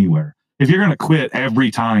go anywhere. If you're going to quit every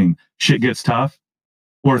time shit gets tough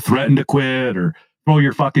or threaten to quit or throw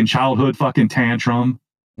your fucking childhood fucking tantrum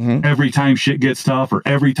every time shit gets tough or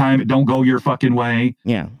every time it don't go your fucking way,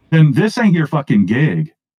 then this ain't your fucking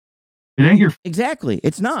gig. It ain't your... Exactly.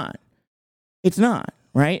 It's not. It's not,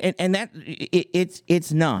 right? And that,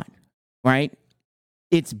 it's not, right?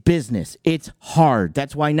 It's business. It's hard.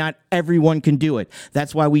 That's why not everyone can do it.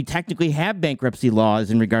 That's why we technically have bankruptcy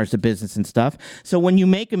laws in regards to business and stuff. So when you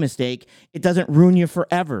make a mistake, it doesn't ruin you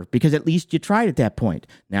forever because at least you tried at that point.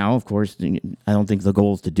 Now, of course, I don't think the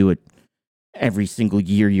goal is to do it every single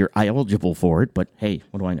year you're eligible for it. But hey,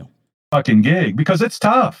 what do I know? Fucking gig, because it's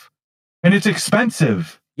tough and it's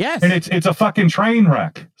expensive. Yes. And it's a fucking train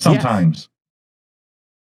wreck sometimes. Yes.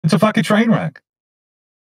 It's a fucking train wreck.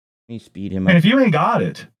 Speed him up. And if you ain't got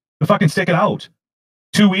it, to fucking stick it out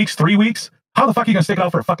 2 weeks, 3 weeks, how the fuck are you gonna stick it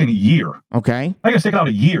out for a fucking year? Okay. I gotta stick it out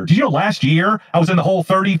a year. Did you know last year I was in the whole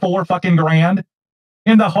 34 fucking grand?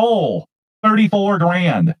 In the whole 34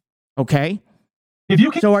 grand. Okay. If you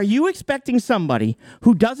can. So are you expecting somebody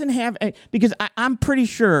who doesn't have because I'm pretty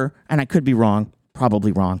sure, and I could be wrong,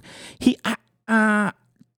 probably wrong.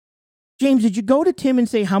 James, did you go to Tim and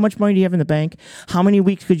say, how much money do you have in the bank? How many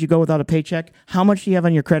weeks could you go without a paycheck? How much do you have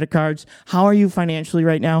on your credit cards? How are you financially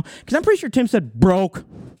right now? Because I'm pretty sure Tim said broke.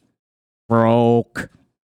 Broke.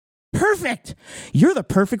 Perfect. You're the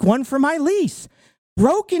perfect one for my lease.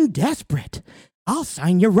 Broke and desperate. I'll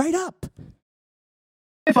sign you right up.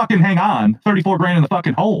 Fucking hang on, 34 grand in the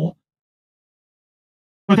fucking hole.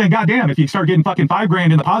 But then goddamn, if you start getting fucking 5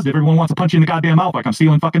 grand in the positive, everyone wants to punch you in the goddamn mouth like I'm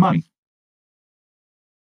stealing fucking money.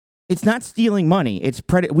 It's not stealing money. It's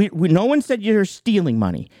no one said you're stealing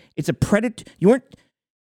money. It's a predator.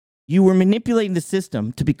 You were manipulating the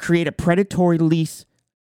system to create a predatory lease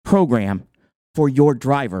program for your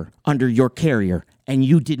driver under your carrier, and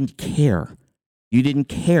you didn't care. You didn't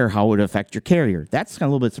care how it would affect your carrier. That's a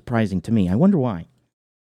little bit surprising to me. I wonder why.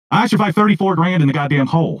 I survived 34 grand in the goddamn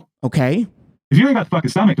hole. Okay. If you ain't got the fucking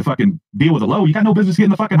stomach to fucking deal with the low, you got no business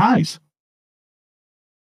getting the fucking highs.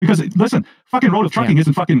 Because, listen, fucking road of trucking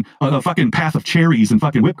isn't fucking a fucking path of cherries and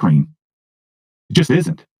fucking whipped cream. It just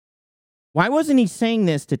isn't. Why wasn't he saying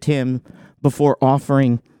this to Tim before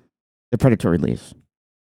offering the predatory lease?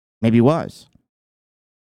 Maybe he was.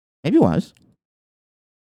 Maybe he was.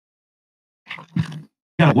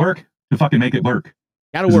 Gotta work to fucking make it work.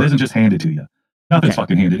 Gotta work. It isn't just handed to you. Nothing's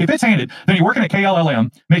fucking handed. If it's handed, then you're working at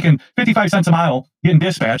KLLM, making 55 cents a mile, getting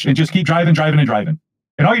dispatched, and just keep driving.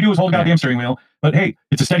 And all you do is hold a goddamn steering wheel. But hey,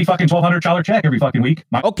 it's a steady fucking $1,200 check every fucking week.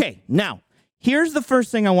 Okay, now, here's the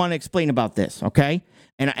first thing I want to explain about this, okay?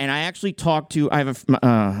 And I actually talked to, I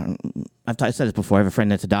said this before, I have a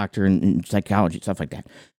friend that's a doctor in psychology, stuff like that.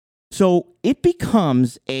 So it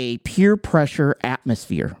becomes a peer pressure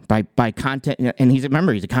atmosphere by content, and he's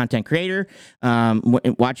a content creator,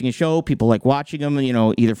 watching a show, people like watching him,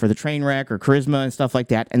 either for the train wreck or charisma and stuff like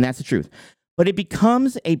that, and that's the truth. But it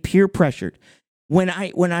becomes a peer pressured. When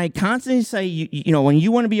I constantly say, when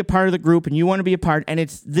you want to be a part of the group and you want to be a part, and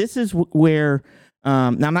this is where, now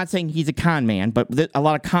I'm not saying he's a con man, but a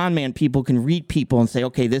lot of con man people can read people and say,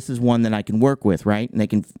 okay, this is one that I can work with, right?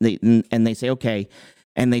 And they say, okay,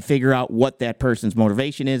 and they figure out what that person's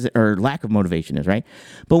motivation is or lack of motivation is, right?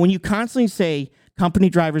 But when you constantly say company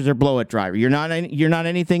drivers are blow-it driver, you're not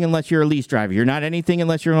anything unless you're a lease driver. You're not anything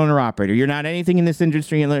unless you're an owner-operator. You're not anything in this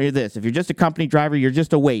industry unless you're this. If you're just a company driver, you're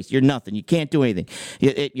just a waste. You're nothing. You can't do anything.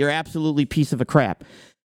 You're absolutely a piece of a crap.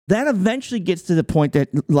 That eventually gets to the point that,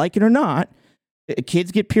 like it or not,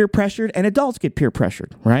 kids get peer pressured and adults get peer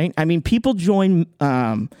pressured, right? I mean, people join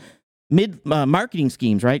marketing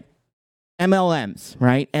schemes, right? MLMs,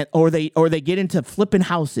 right? Or they get into flipping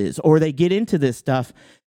houses, or they get into this stuff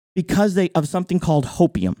because of something called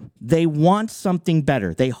hopium. They want something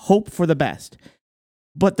better. They hope for the best.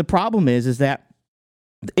 But the problem is that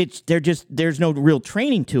there's no real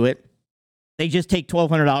training to it. They just take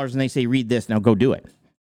 $1,200 and they say, read this, now go do it.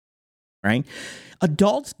 Right?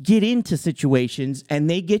 Adults get into situations and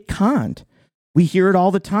they get conned. We hear it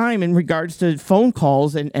all the time in regards to phone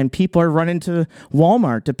calls, and people are running to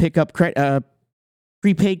Walmart to pick up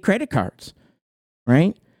prepaid credit cards,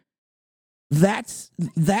 right? That's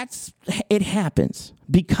it happens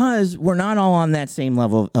because we're not all on that same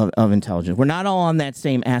level of intelligence. We're not all on that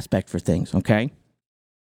same aspect for things, okay?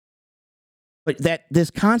 But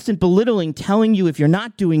this constant belittling, telling you if you're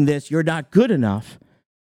not doing this, you're not good enough,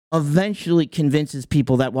 eventually convinces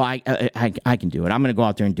people that, well, I can do it. I'm going to go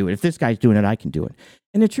out there and do it. If this guy's doing it, I can do it.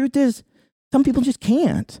 And the truth is, some people just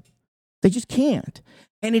can't. They just can't.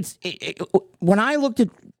 And when I looked at,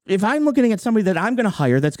 if I'm looking at somebody that I'm going to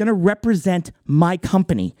hire that's going to represent my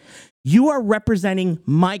company, you are representing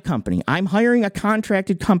my company. I'm hiring a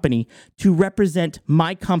contracted company to represent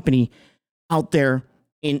my company out there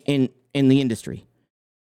in the industry.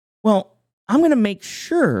 Well, I'm going to make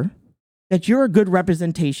sure that you're a good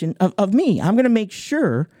representation of me. I'm going to make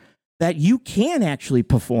sure that you can actually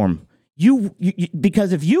perform. You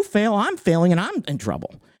because if you fail, I'm failing and I'm in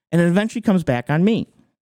trouble. And it eventually comes back on me.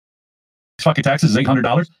 Fucking taxes is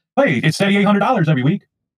 $800. Hey, it's steady $800 every week.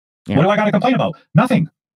 Yeah. What do I got to complain about? Nothing.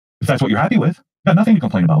 If that's what you're happy with, you got nothing to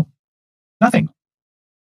complain about. Nothing.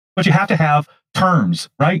 But you have to have terms,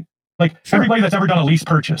 right? Like everybody that's ever done a lease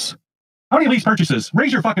purchase. How many lease purchases?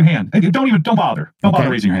 Raise your fucking hand. Don't bother. Don't bother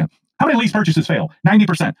raising your hand. How many lease purchases fail?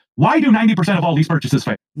 90%. Why do 90% of all lease purchases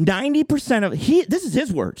fail? 90% of, this is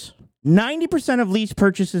his words. 90% of lease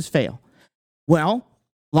purchases fail. Well,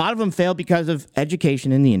 a lot of them fail because of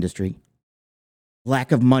education in the industry.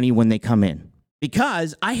 Lack of money when they come in.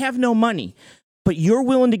 Because I have no money, but you're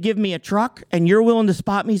willing to give me a truck and you're willing to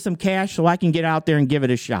spot me some cash so I can get out there and give it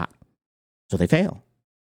a shot. So they fail.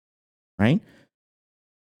 Right?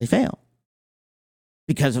 They fail.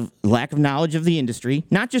 because of lack of knowledge of the industry,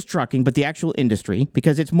 not just trucking, but the actual industry,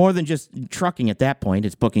 because it's more than just trucking at that point.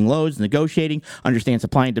 It's booking loads, negotiating, understand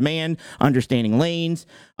supply and demand, understanding lanes,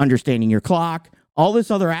 understanding your clock, all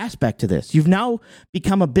this other aspect to this. You've now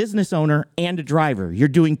become a business owner and a driver. You're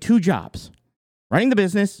doing two jobs, running the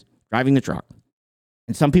business, driving the truck.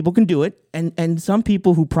 And some people can do it, and some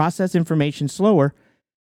people who process information slower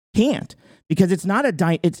can't, because it's not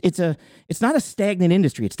it's not a stagnant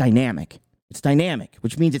industry. It's dynamic. It's dynamic,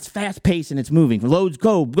 which means it's fast paced and it's moving. Loads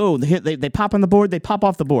go. They pop on the board. They pop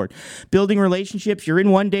off the board. Building relationships. You're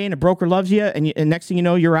in one day and a broker loves you, and next thing you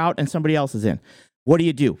know, you're out and somebody else is in. What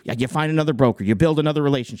do? You find another broker. You build another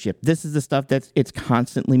relationship. This is the stuff it's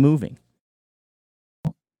constantly moving.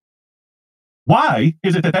 Why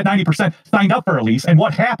is it that 90% signed up for a lease, and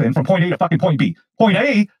what happened from point A to fucking point B? Point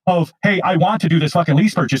A of, hey, I want to do this fucking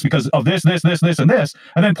lease purchase because of this, and this,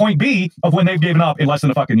 and then point B of when they've given up in less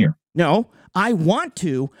than a fucking year. No, I want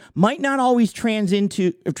to might not always translate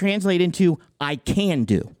into I can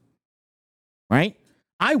do. Right?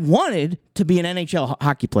 I wanted to be an NHL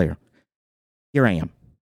hockey player. Here I am.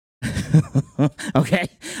 Okay?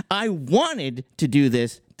 I wanted to do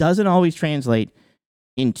this. Doesn't always translate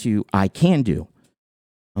into I can do.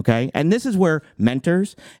 Okay? And this is where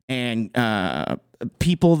mentors and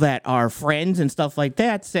people that are friends and stuff like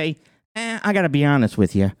that say, I got to be honest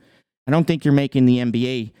with you. I don't think you're making the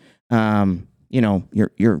NBA.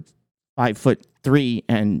 You're 5'3"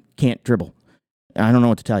 and can't dribble. I don't know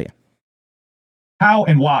what to tell you. How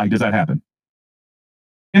and why does that happen?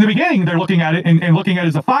 In the beginning, they're looking at it and looking at it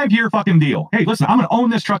as a 5-year fucking deal. Hey, listen, I'm going to own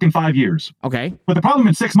this truck in 5 years. Okay. But the problem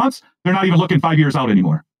in 6 months, they're not even looking 5 years out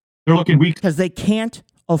anymore. They're looking weeks. Because they can't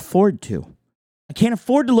afford to. I can't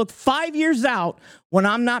afford to look 5 years out when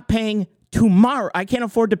I'm not paying tomorrow. I can't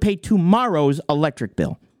afford to pay tomorrow's electric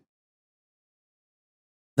bill.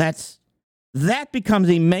 That becomes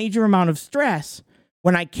a major amount of stress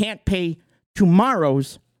when I can't pay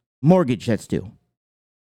tomorrow's mortgage that's due.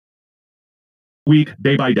 Week,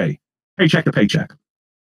 day by day, paycheck to paycheck.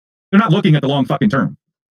 They're not looking at the long fucking term.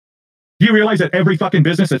 Do you realize that every fucking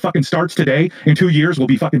business that fucking starts today in 2 years will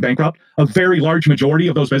be fucking bankrupt? A very large majority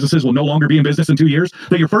of those businesses will no longer be in business in 2 years.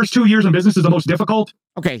 That your first 2 years in business is the most difficult.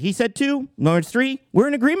 Okay, he said 2. No, it's 3. We're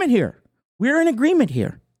in agreement here.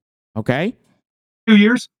 Okay? 2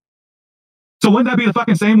 years. So wouldn't that be the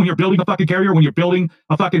fucking same when you're building a fucking carrier, when you're building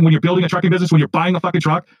a trucking business, when you're buying a fucking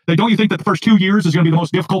truck? Like, don't you think that the first 2 years is going to be the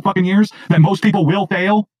most difficult fucking years? That most people will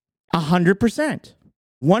fail? 100%.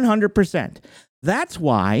 100%. That's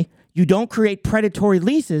why you don't create predatory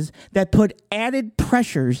leases that put added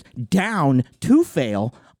pressures down to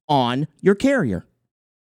fail on your carrier.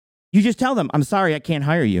 You just tell them, I'm sorry, I can't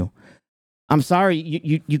hire you. I'm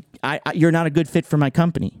sorry, you're not a good fit for my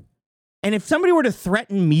company. And if somebody were to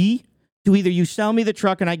threaten me to either you sell me the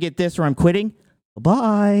truck and I get this or I'm quitting,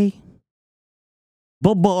 bye-bye.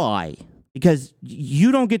 Bye-bye. Because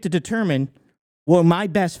you don't get to determine what my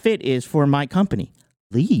best fit is for my company.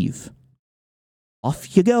 Leave.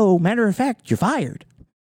 Off you go. Matter of fact, you're fired.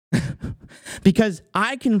 Because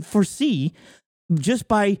I can foresee, just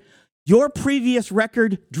by your previous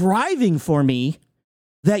record driving for me,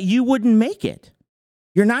 that you wouldn't make it.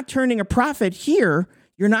 You're not turning a profit here.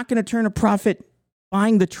 You're not going to turn a profit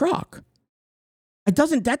buying the truck.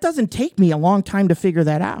 That doesn't take me a long time to figure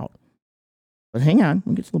that out. But hang on,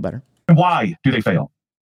 it gets a little better. And why do they fail?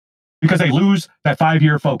 Because they lose that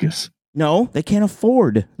 5-year focus. No, they can't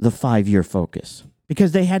afford the 5-year focus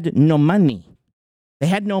because they had no money. They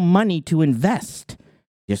had no money to invest.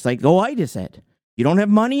 Just like Oida said, you don't have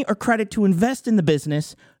money or credit to invest in the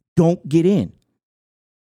business, don't get in.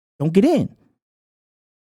 Don't get in.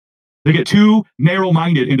 They get too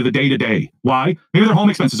narrow-minded into the day-to-day. Why? Maybe their home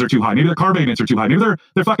expenses are too high. Maybe their car payments are too high. Maybe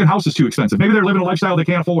their fucking house is too expensive. Maybe they're living a lifestyle they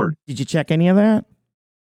can't afford. Did you check any of that?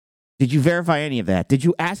 Did you verify any of that? Did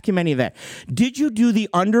you ask him any of that? Did you do the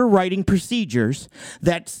underwriting procedures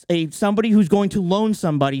that somebody who's going to loan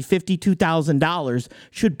somebody $52,000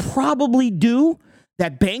 should probably do,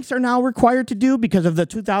 that banks are now required to do because of the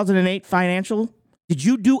 2008 financial? Did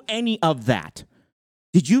you do any of that?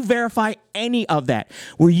 Did you verify any of that?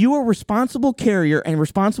 Were you a responsible carrier and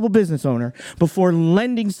responsible business owner before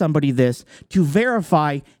lending somebody this to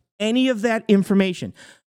verify any of that information?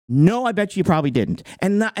 No, I bet you probably didn't.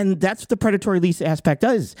 And that's what the predatory lease aspect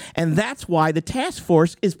does. And that's why the task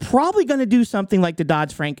force is probably going to do something like the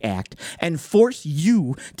Dodd-Frank Act and force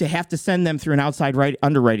you to have to send them through an outside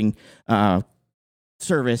underwriting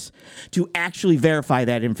service to actually verify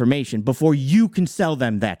that information before you can sell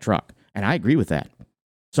them that truck. And I agree with that.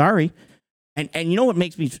 Sorry. And you know what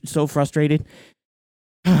makes me so frustrated?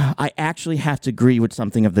 I actually have to agree with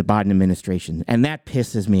something of the Biden administration, and that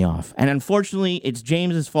pisses me off. And unfortunately, it's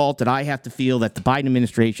James's fault that I have to feel that the Biden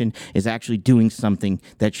administration is actually doing something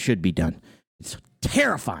that should be done. It's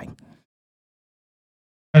terrifying.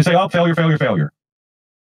 And say, oh, failure, failure, failure.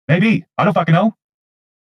 Maybe. I don't fucking know.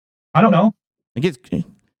 I don't know. I guess,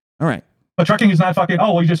 all right. But trucking is not fucking,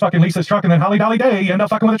 oh, well, you just fucking lease this truck and then holly dolly day, you end up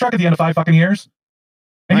fucking with a truck at the end of 5 fucking years.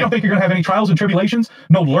 And you don't think you're going to have any trials and tribulations?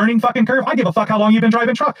 No learning fucking curve? I give a fuck how long you've been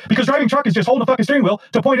driving truck. Because driving truck is just holding a fucking steering wheel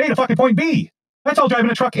to point A to fucking point B. That's all driving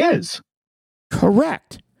a truck is.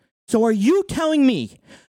 Correct. So are you telling me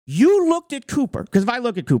you looked at Cooper? Because if I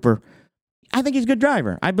look at Cooper, I think he's a good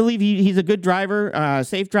driver. I believe he's a good driver,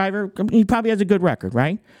 safe driver. He probably has a good record,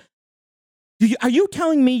 right? Are you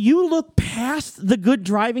telling me you look past the good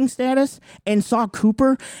driving status and saw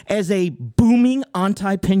Cooper as a booming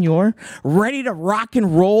entrepreneur, ready to rock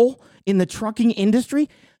and roll in the trucking industry?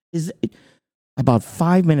 Is about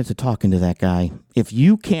 5 minutes of talking to that guy. If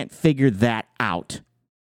you can't figure that out.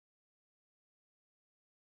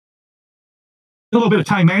 A little bit of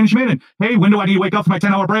time management and, hey, when do I need to wake up for my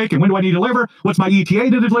 10-hour break? And when do I need to deliver? What's my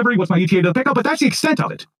ETA to delivery? What's my ETA to pickup? But that's the extent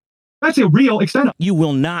of it. That's the real extent of it. You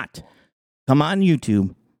will not come on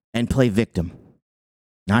YouTube and play victim.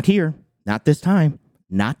 Not here. Not this time.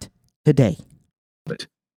 Not today.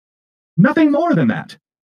 Nothing more than that.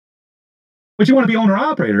 But you want to be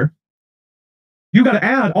owner-operator, you got to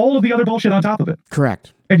add all of the other bullshit on top of it.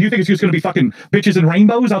 Correct. And you think it's just going to be fucking bitches and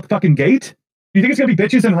rainbows out the fucking gate? You think it's going to be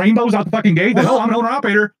bitches and rainbows out the fucking gate? Then, I'm an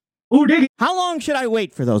owner-operator. Ooh, diggy. How long should I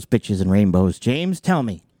wait for those bitches and rainbows, James? Tell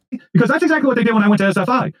me. Because that's exactly what they did when I went to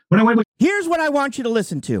SFI. When I went with... Here's what I want you to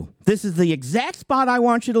listen to. This is the exact spot I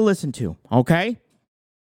want you to listen to, okay?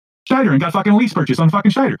 Schneider and got fucking lease purchase on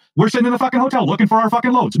fucking Schneider. We're sitting in the fucking hotel looking for our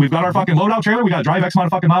fucking loads. We've got our fucking loadout trailer. We got to drive X amount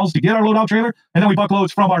of fucking miles to get our loadout trailer, and then we buck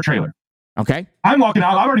loads from our trailer. Okay. I'm walking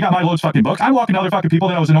out. I've already got my loads fucking booked. I'm walking to other fucking people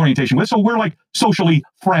that I was in orientation with, so we're like socially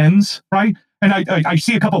friends, right? And I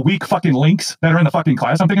see a couple weak fucking links that are in the fucking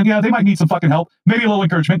class. I'm thinking, yeah, they might need some fucking help, maybe a little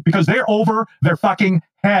encouragement, because they're over their fucking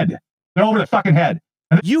head. They're over their fucking head.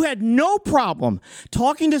 You had no problem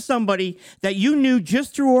talking to somebody that you knew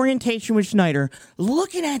just through orientation with Schneider,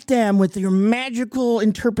 looking at them with your magical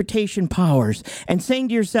interpretation powers and saying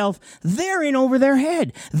to yourself, they're in over their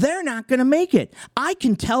head. They're not going to make it. I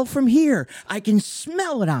can tell from here. I can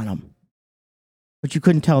smell it on them. But you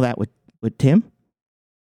couldn't tell that with Tim?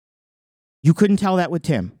 You couldn't tell that with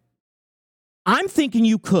Tim. I'm thinking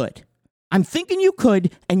you could. I'm thinking you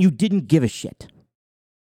could, and you didn't give a shit.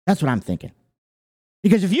 That's what I'm thinking.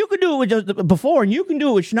 Because if you could do it with before, and you can do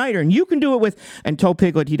it with Schneider, and you can do it with, and Toe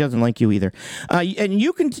Piglet, he doesn't like you either, and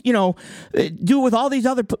you can, do it with all these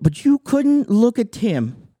other, but you couldn't look at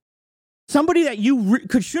Tim, somebody that you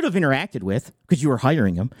should have interacted with, because you were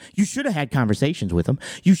hiring him. You should have had conversations with him.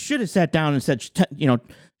 You should have sat down and said,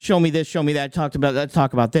 show me this, show me that, let's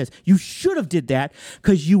talk about this. You should have did that,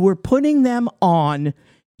 because you were putting them on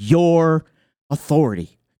your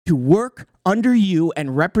authority to work under you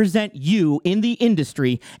and represent you in the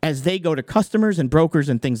industry as they go to customers and brokers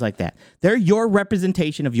and things like that. They're your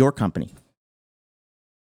representation of your company.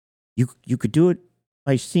 You could do it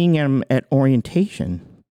by seeing them at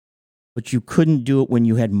orientation, but you couldn't do it when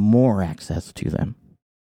you had more access to them.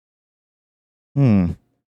 They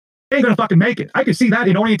ain't gonna fucking make it. I can see that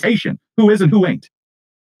in orientation. Who is and who ain't.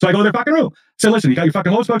 So I go to their fucking room. Say, listen, you got your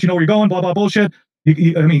fucking load spots, you know where you're going, blah, blah, bullshit.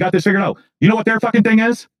 You got this figured out. You know what their fucking thing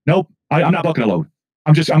is? Nope. I'm not booking a load.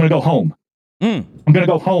 I'm going to go home. I'm going to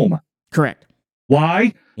go home. Correct.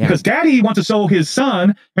 Why? Yeah. Because daddy wants to show his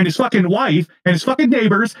son and his fucking wife and his fucking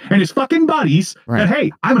neighbors and his fucking buddies that,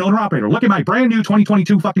 hey, I'm an owner-operator. Look at my brand new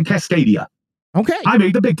 2022 fucking Cascadia. Okay. I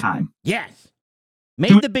made the big time. Yes.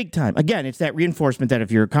 Made the big time. Again, it's that reinforcement that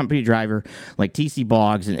if you're a company driver like TC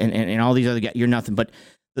Boggs and all these other guys, you're nothing. But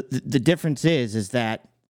the difference is that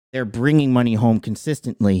they're bringing money home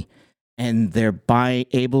consistently, and they're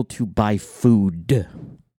able to buy food.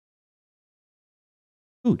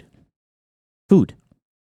 Food.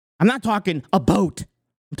 I'm not talking a boat.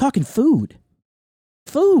 I'm talking food.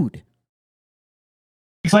 Food.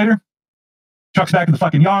 Weeks later, truck's back in the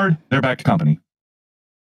fucking yard. They're back to company.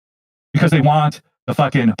 Because they want the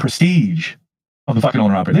fucking prestige of the fucking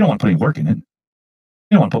owner-operator. They don't want to put any work in it.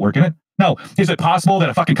 They don't want to put work in it. No. Is it possible that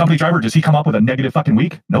a fucking company driver, does he come up with a negative fucking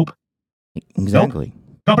week? Nope. Exactly.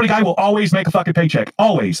 Nope. Company guy will always make a fucking paycheck.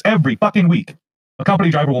 Always. Every fucking week. A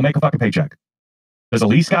company driver will make a fucking paycheck. Does a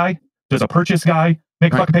lease guy, does a purchase guy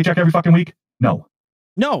make a fucking paycheck every fucking week? No.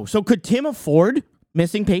 No. So could Tim afford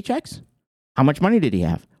missing paychecks? How much money did he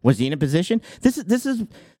have? Was he in a position? This is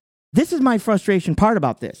This is my frustration part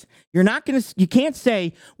about this. You can't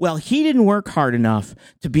say, well, he didn't work hard enough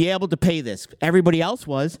to be able to pay this. Everybody else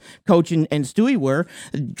was. Coach and Stewie were.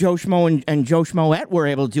 Joe Schmo and Joe Schmoette were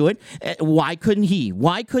able to do it. Why couldn't he?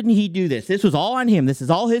 Why couldn't he do this? This was all on him. This is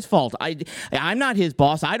all his fault. I'm not his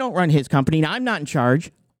boss. I don't run his company. I'm not in charge.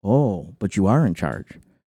 Oh, but you are in charge.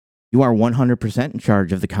 You are 100% in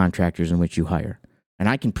charge of the contractors in which you hire. And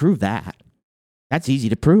I can prove that. That's easy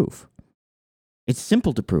to prove. It's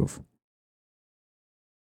simple to prove.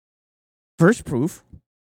 First proof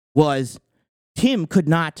was Tim could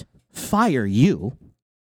not fire you.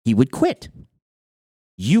 He would quit.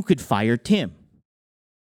 You could fire Tim.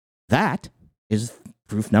 That is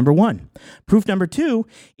proof number one. Proof number two,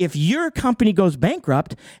 if your company goes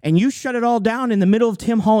bankrupt and you shut it all down in the middle of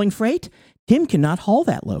Tim hauling freight, Tim cannot haul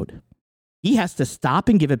that load. He has to stop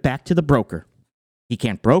and give it back to the broker. He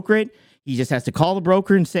can't broker it. He just has to call the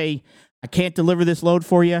broker and say, I can't deliver this load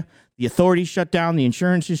for you. The authority's shut down. The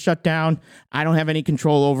insurance is shut down. I don't have any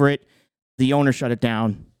control over it. The owner shut it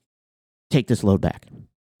down. Take this load back.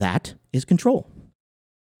 That is control.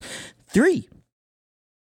 3,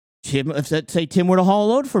 say Tim were to haul a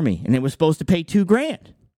load for me and it was supposed to pay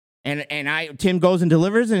 $2,000. And Tim goes and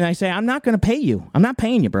delivers and I say, I'm not going to pay you. I'm not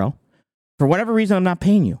paying you, bro. For whatever reason, I'm not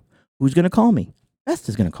paying you. Who's going to call me? Best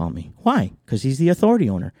is going to call me. Why? Because he's the authority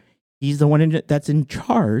owner. He's the one that's in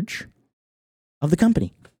charge of the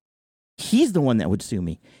company. He's the one that would sue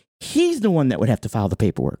me. He's the one that would have to file the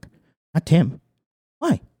paperwork, not Tim.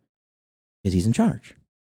 Why? Because he's in charge.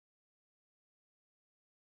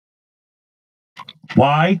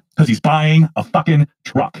 Why? Because he's buying a fucking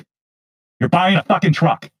truck. You're buying a fucking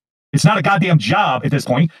truck. It's not a goddamn job at this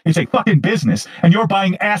point. It's a fucking business, and you're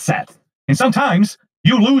buying assets. And sometimes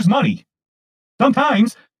you lose money.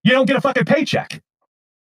 Sometimes you don't get a fucking paycheck.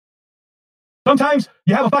 Sometimes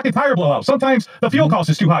you have a fucking tire blowout. Sometimes the fuel cost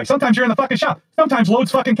is too high. Sometimes you're in the fucking shop. Sometimes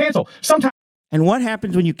loads fucking cancel. Sometimes. And what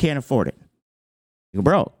happens when you can't afford it? You're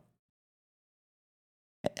broke.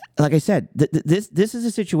 Like I said, this is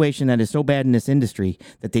a situation that is so bad in this industry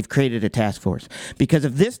that they've created a task force. Because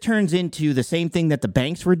if this turns into the same thing that the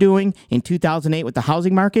banks were doing in 2008 with the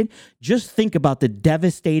housing market, just think about the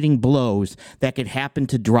devastating blows that could happen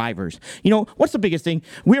to drivers. You know, what's the biggest thing?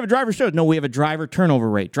 We have a driver shortage. No, we have a driver turnover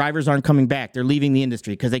rate. Drivers aren't coming back. They're leaving the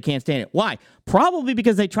industry because they can't stand it. Why? Probably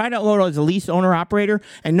because they try to load as a lease owner operator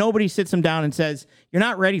and nobody sits them down and says, you're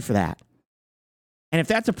not ready for that. And if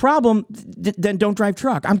that's a problem, then don't drive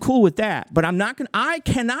truck. I'm cool with that. But I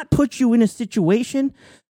cannot put you in a situation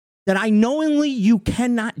that I knowingly you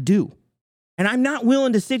cannot do. And I'm not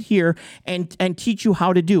willing to sit here and teach you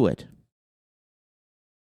how to do it.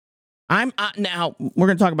 Now, we're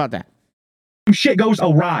going to talk about that. Shit goes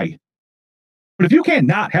awry. But if you can't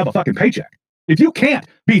not have a fucking paycheck, if you can't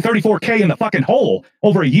be $34K in the fucking hole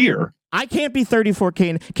over a year. I can't be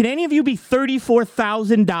 $34K. Can any of you be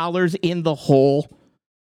 $34,000 in the hole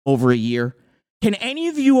over a year? Can any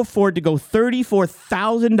of you afford to go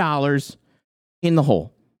 $34,000 in the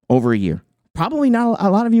hole over a year? Probably not. A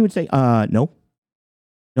lot of you would say, no,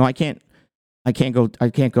 I can't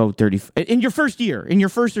go 30 in your first year, in your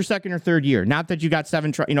first or second or third year. Not that you got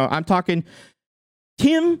 7, I'm talking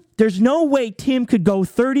Tim. There's no way Tim could go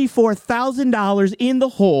 $34,000 in the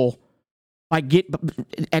hole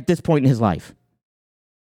at this point in his life.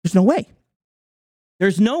 There's no way.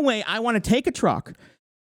 There's no way I want to take a truck,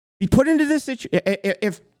 be put into this situation.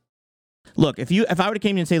 If I would have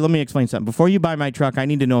came in and say, let me explain something. Before you buy my truck, I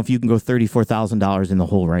need to know if you can go $34,000 in the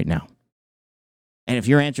hole right now. And if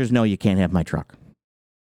your answer is no, you can't have my truck.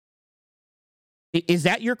 Is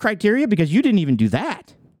that your criteria? Because you didn't even do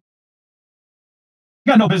that.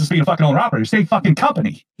 You got no business being a fucking owner-operator. Stay fucking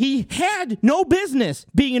company. He had no business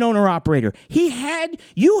being an owner-operator.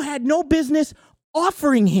 You had no business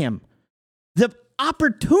offering him the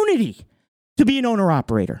opportunity to be an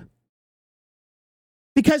owner-operator.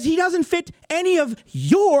 Because he doesn't fit any of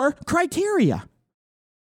your criteria.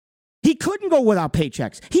 He couldn't go without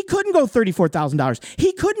paychecks. He couldn't go $34,000.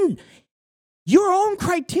 He couldn't. Your own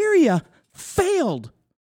criteria failed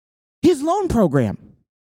his loan program.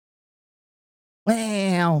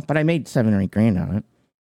 Well, but I made $7 or $8,000 on it.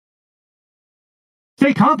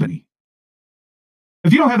 Stay company.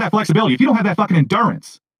 If you don't have that flexibility, if you don't have that fucking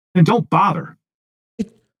endurance, then don't bother.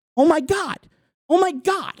 Oh my God.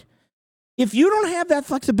 If you don't have that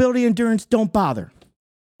flexibility and endurance, don't bother.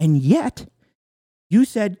 And yet, you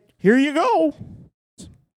said, here you go.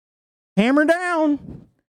 Hammer down.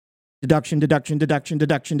 Deduction. Good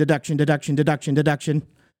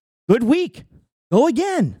week. Go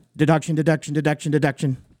again. Deduction.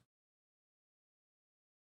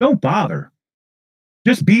 Don't bother.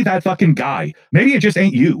 Just be that fucking guy. Maybe it just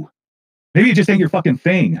ain't you. Maybe it just ain't your fucking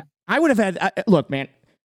thing. I would have had, look, man,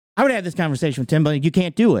 I would have had this conversation with Tim, but you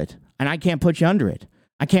can't do it. And I can't put you under it.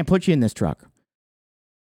 I can't put you in this truck.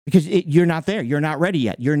 Because you're not there. You're not ready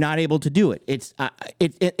yet. You're not able to do it. Is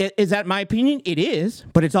that my opinion? It is,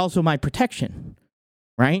 but it's also my protection,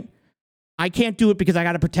 right? I can't do it because I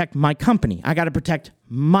got to protect my company. I got to protect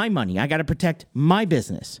my money. I got to protect my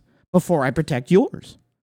business before I protect yours.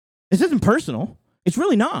 This isn't personal. It's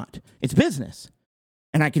really not. It's business.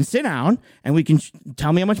 And I can sit down and we can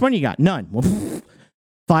tell me how much money you got. None. Well,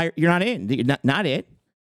 fire. You're not in. Not it.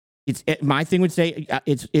 My thing would say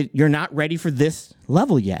you're not ready for this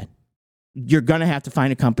level yet. You're gonna have to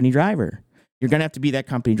find a company driver. You're gonna have to be that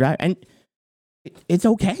company driver, and it's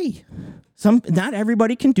okay. Not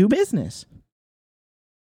everybody can do business.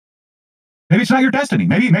 Maybe it's not your destiny.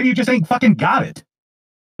 Maybe you just ain't fucking got it.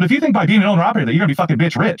 But if you think by being an owner operator that you're gonna be fucking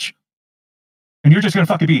bitch rich, and you're just gonna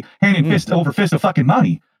fucking be handing fist over fist of fucking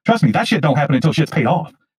money, trust me, that shit don't happen until shit's paid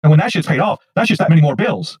off. And when that shit's paid off, that's just that many more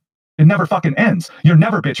bills. It never fucking ends. You're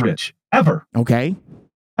never bitch rich. Ever. Okay.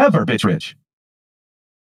 Ever bitch rich.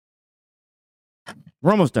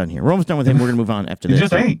 We're almost done here. We're almost done with him. We're going to move on after this. You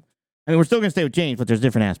just ain't. I mean, we're still going to stay with James, but there's a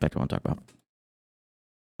different aspect I want to talk about.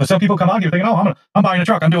 But some people come out here thinking, oh, I'm buying a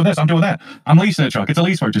truck. I'm doing this. I'm doing that. I'm leasing a truck. It's a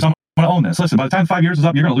lease purchase. I'm going to own this. Listen, by the time 5 years is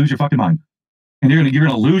up, you're going to lose your fucking mind. And you're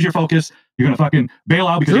gonna lose your focus. You're gonna fucking bail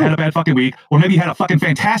out because you had a bad fucking week, or maybe you had a fucking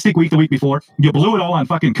fantastic week the week before. You blew it all on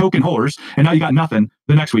fucking coke and whores, and now you got nothing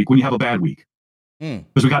the next week when you have a bad week.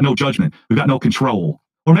 Because we got no judgment, we got no control,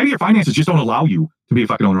 or maybe your finances just don't allow you to be a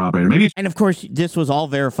fucking owner operator. Maybe, and of course, this was all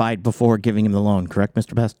verified before giving him the loan, correct,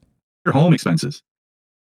 Mr. Best? Your home expenses.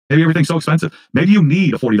 Maybe everything's so expensive. Maybe you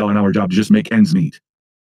need a $40 an hour job to just make ends meet.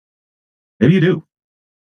 Maybe you do.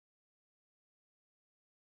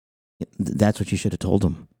 That's what you should have told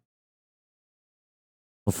him.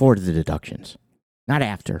 Before the deductions. Not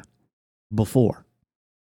after. Before.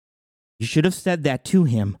 You should have said that to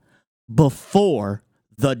him before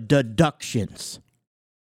the deductions.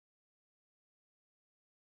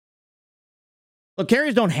 Look,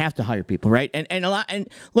 carriers don't have to hire people, right? And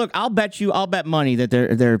look, I'll bet money that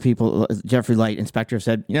there are people, Jeffrey Light, inspector, have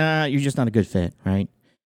said, nah, you're just not a good fit, right?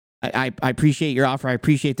 I appreciate your offer. I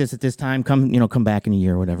appreciate this at this time. Come back in a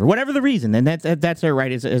year or whatever. Whatever the reason. And that's their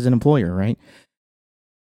right as an employer, right?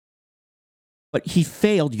 But he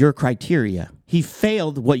failed your criteria. He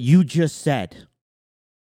failed what you just said.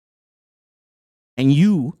 And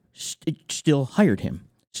you still hired him.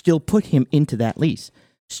 Still put him into that lease.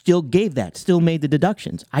 Still gave that. Still made the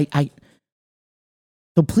deductions.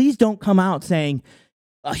 So please don't come out saying,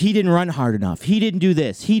 he didn't run hard enough. He didn't do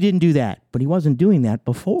this. He didn't do that. But he wasn't doing that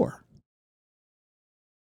before.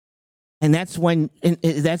 And that's when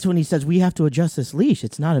he says, we have to adjust this leash.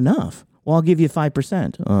 It's not enough. Well, I'll give you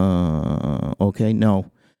 5%. Okay,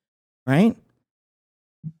 no. Right?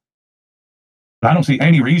 I don't see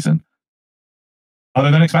any reason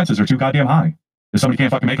other than expenses are too goddamn high. If somebody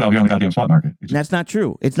can't fucking make it out here on the goddamn spot market. That's not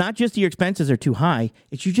true. It's not just your expenses are too high.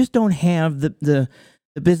 It's you just don't have the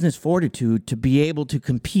business fortitude to be able to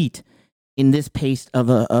compete in this pace of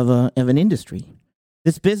an industry.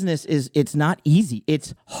 This business it's not easy.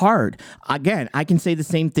 It's hard. Again, I can say the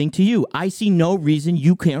same thing to you. I see no reason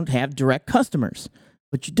you can't have direct customers,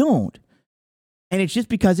 but you don't. And it's just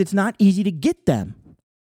because it's not easy to get them.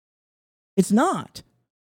 It's not.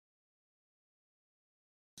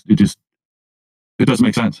 It doesn't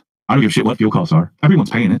make sense. I don't give a shit what fuel costs are. Everyone's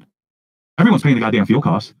paying it. Everyone's paying the goddamn fuel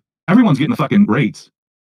costs. Everyone's getting the fucking rates.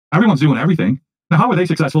 Everyone's doing everything. Now, how are they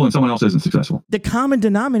successful and someone else isn't successful? The common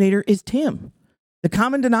denominator is Tim. The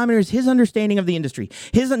common denominator is his understanding of the industry,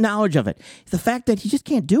 his knowledge of it. The fact that he just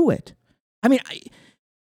can't do it. I mean,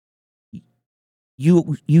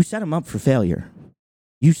 you set him up for failure.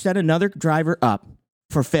 You set another driver up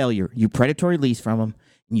for failure. You predatory lease from him,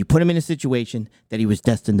 and you put him in a situation that he was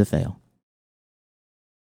destined to fail.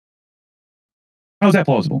 How's that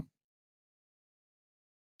plausible?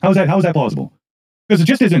 How's that plausible? Because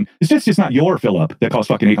it's just not your fill up that costs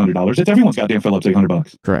fucking $800. It's everyone's goddamn fill up's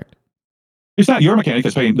 $800. Correct. It's not your mechanic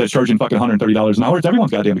that's charging fucking $130 an hour. It's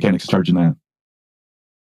everyone's goddamn mechanic that's charging that.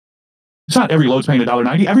 It's not every load's paying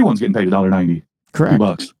 $1.90. Everyone's getting paid $1.90. Correct.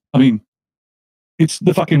 $2. I mean, it's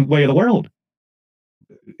the fucking way of the world.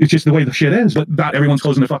 It's just the way the shit is. But not everyone's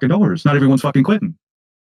closing their fucking doors. Not everyone's fucking quitting.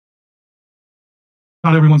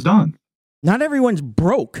 Not everyone's done. Not everyone's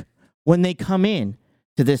broke when they come in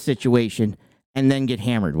to this situation and then get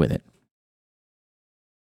hammered with it.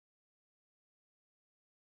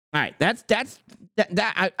 All right,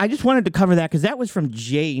 I just wanted to cover that because that was from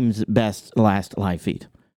James Best's last live feed.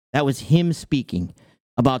 That was him speaking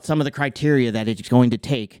about some of the criteria that it's going to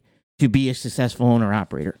take to be a successful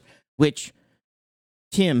owner-operator. which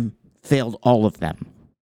Tim failed all of them.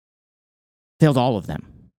 Failed all of them.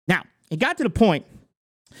 Now, it got to the point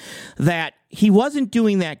that he wasn't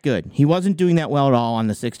doing that good. He wasn't doing that well at all on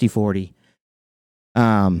the 60-40.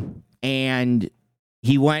 And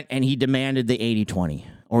he went and he demanded the 80-20,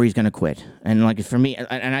 or he's going to quit. And like for me,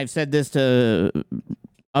 and I've said this to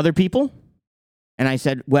other people, and I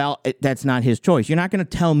said, well, that's not his choice. You're not going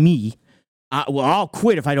to tell me, well, I'll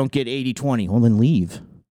quit if I don't get 80-20. Well, then leave.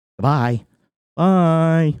 Goodbye.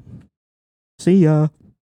 Bye. See ya.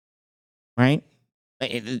 Right?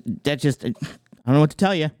 That's just, I don't know what to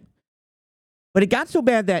tell you. But it got so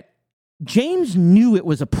bad that James knew it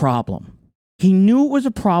was a problem. He knew it was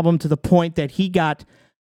a problem to the point that he got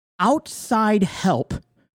outside help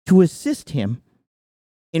to assist him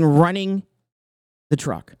in running the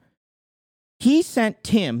truck. He sent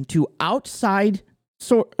Tim to outside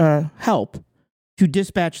help to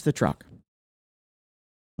dispatch the truck.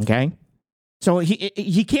 Okay? So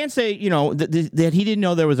he can't say, that he didn't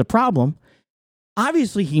know there was a problem.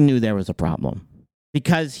 Obviously, he knew there was a problem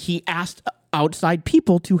because he asked outside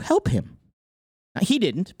people to help him. Now, he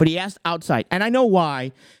didn't, but he asked outside. And I know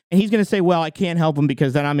why. And he's going to say, well, I can't help him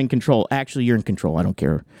because then I'm in control. Actually, you're in control. I don't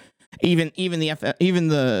care. Even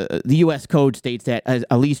the U.S. code states that as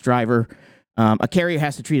a lease driver, a carrier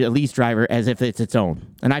has to treat a lease driver as if it's its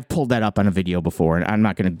own. And I've pulled that up on a video before, and I'm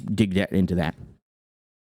not going to dig into that.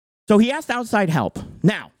 So he asked outside help.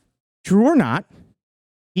 Now, true or not,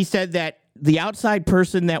 he said that the outside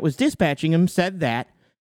person that was dispatching him said that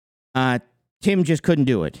Tim just couldn't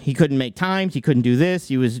do it. He couldn't make times. He couldn't do this.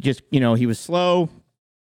 He was just, he was slow.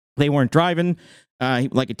 They weren't driving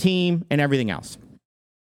like a team and everything else.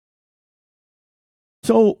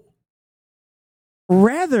 So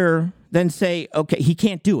rather than say, okay, he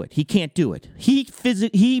can't do it. He can't do it.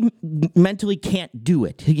 He mentally can't do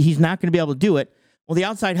it. He's not going to be able to do it. Well, the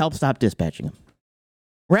outside help stopped dispatching him.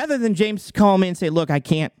 Rather than James call me and say, look, I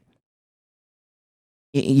can't.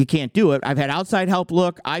 You can't do it. I've had outside help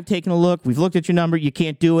look. I've taken a look. We've looked at your number. You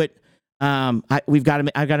can't do it. I've got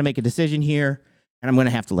to make a decision here, and I'm going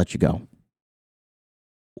to have to let you go.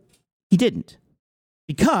 He didn't,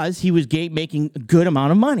 because he was making a good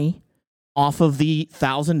amount of money off of the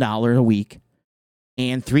 $1,000 a week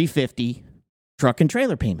and $350 truck and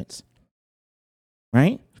trailer payments,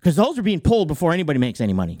 right? Because those are being pulled before anybody makes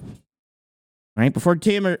any money, right? Before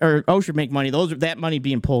Tim or Osher make money, that money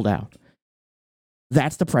being pulled out.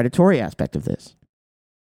 That's the predatory aspect of this.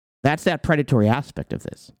 That's that predatory aspect of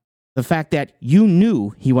this. The fact that you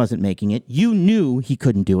knew he wasn't making it. You knew he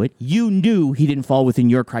couldn't do it. You knew he didn't fall within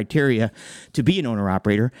your criteria to be an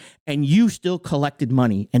owner-operator, and you still collected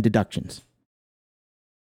money and deductions.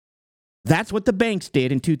 That's what the banks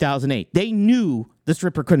did in 2008. They knew the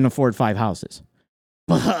stripper couldn't afford 5 houses,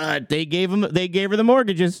 but they gave her the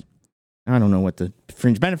mortgages. I don't know what the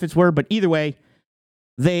fringe benefits were, but either way,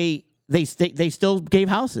 they still gave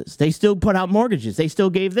houses. They still put out mortgages. They still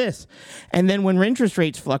gave this. And then when interest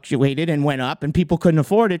rates fluctuated and went up and people couldn't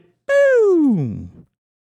afford it, boom.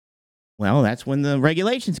 Well, that's when the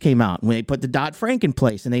regulations came out, when they put the Dodd-Frank in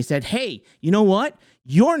place. And they said, hey, you know what?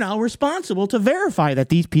 You're now responsible to verify that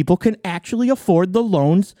these people can actually afford the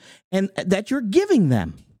loans and that you're giving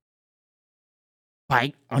them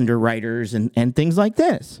by underwriters and things like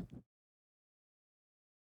this.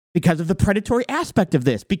 Because of the predatory aspect of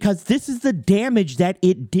this, because this is the damage that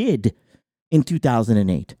it did in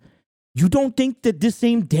 2008. You don't think that this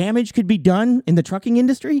same damage could be done in the trucking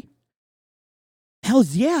industry?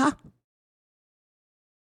 Hells yeah.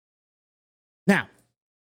 Now,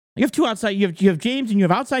 you have two outside, you have James and you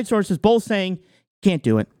have outside sources both saying, can't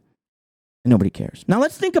do it. And nobody cares. Now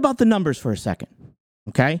let's think about the numbers for a second.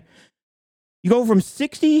 Okay? You go from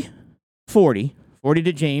 60-40, 40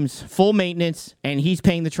 to James, full maintenance, and he's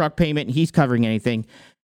paying the truck payment, and he's covering anything.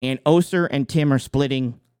 And Oser and Tim are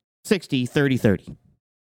splitting 60, 30, 30.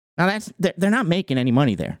 Now, they're not making any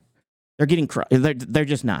money there. They're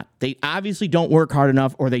just not. They obviously don't work hard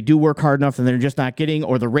enough, or they do work hard enough, and they're just not getting,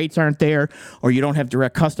 or the rates aren't there, or you don't have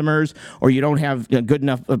direct customers, or you don't have good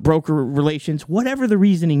enough broker relations. Whatever the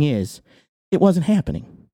reasoning is, it wasn't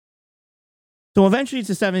happening. So eventually it's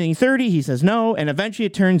a 70-30. He says no. And eventually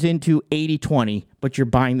it turns into 80-20, but you're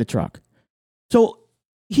buying the truck. So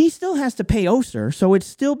he still has to pay Oser. So it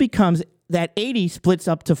still becomes that 80 splits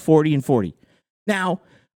up to 40 and 40. Now,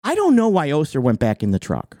 I don't know why Oser went back in the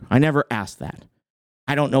truck. I never asked that.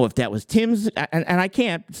 I don't know if that was Tim's, and I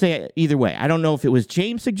can't say it either way. I don't know if it was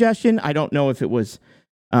James' suggestion. I don't know if it was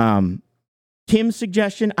Tim's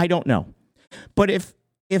suggestion. I don't know. But if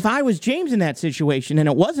I was James in that situation and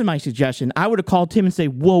it wasn't my suggestion, I would have called Tim and say,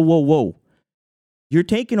 whoa, whoa, whoa. you're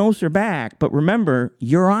taking Oster back, but remember,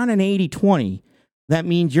 you're on an 80-20. That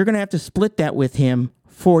means you're going to have to split that with him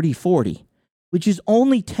 40-40, which is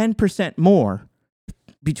only 10% more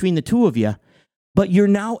between the two of you. But you're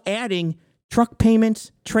now adding truck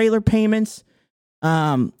payments, trailer payments,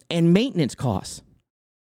 and maintenance costs.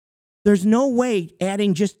 There's no way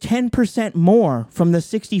adding just 10% more from the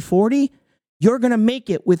 60-40, you're going to make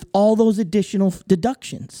it with all those additional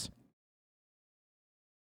deductions.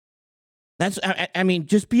 I mean,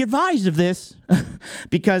 just be advised of this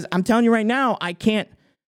because I'm telling you right now, I can't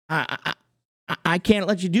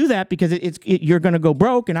let you do that because you're going to go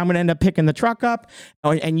broke and I'm going to end up picking the truck up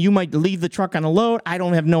and you might leave the truck on a load. I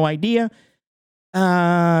don't have no idea.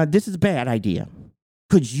 This is a bad idea.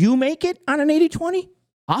 Could you make it on an 80-20?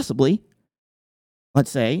 Possibly. Let's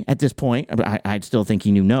say at this point, I'd still think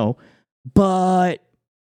you knew no, but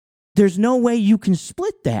there's no way you can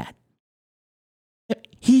split that.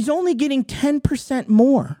 He's only getting 10%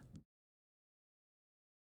 more.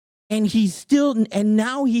 And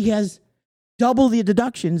now he has double the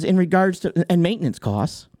deductions in regards to and maintenance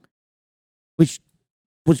costs, which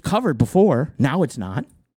was covered before. Now it's not.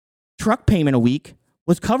 Truck payment a week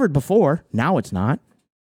was covered before. Now it's not.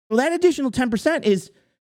 Well, that additional 10% is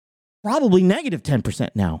probably negative 10%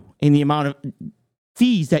 now in the amount of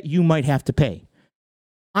fees that you might have to pay.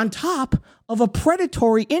 On top of a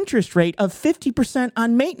predatory interest rate of 50%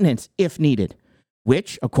 on maintenance if needed,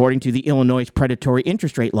 which, according to the Illinois predatory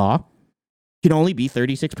interest rate law, can only be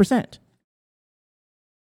 36%.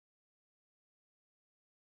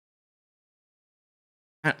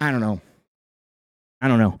 I don't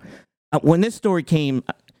know. When this story came,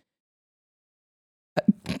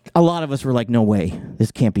 a lot of us were like, no way.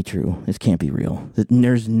 This can't be true. This can't be real.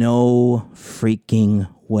 There's no freaking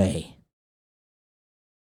way.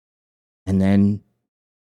 And then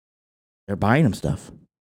they're buying him stuff.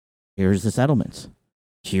 Here's the settlements.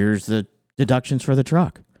 Here's the deductions for the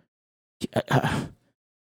truck.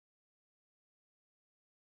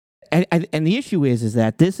 And the issue is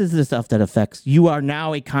that this is the stuff that affects, you are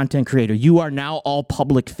now a content creator. You are now all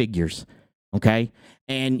public figures, okay?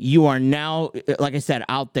 And you are now, like I said,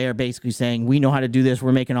 out there basically saying, we know how to do this.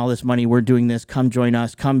 We're making all this money. We're doing this. Come join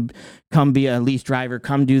us. Come be a lease driver.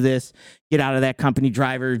 Come do this. Get out of that company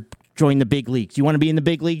driver. Join the big leagues. You want to be in the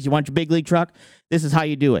big leagues? You want your big league truck? This is how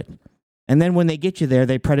you do it. And then when they get you there,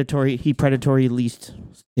 he predatory leased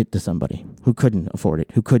it to somebody who couldn't afford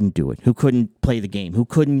it, who couldn't do it, who couldn't play the game, who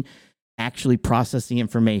couldn't actually process the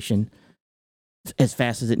information as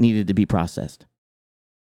fast as it needed to be processed.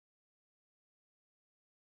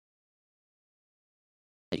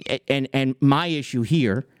 And my issue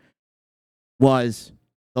here was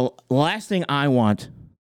the last thing I want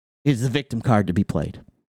is the victim card to be played.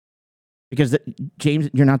 Because, James,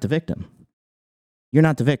 you're not the victim. You're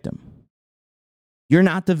not the victim. You're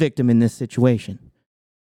not the victim in this situation.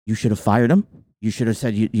 You should have fired him. You should have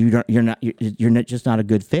said you're just not a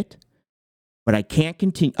good fit. But I can't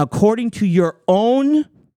continue. According to your own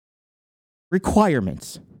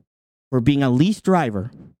requirements for being a lease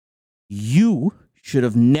driver, you should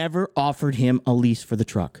have never offered him a lease for the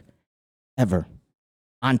truck. Ever.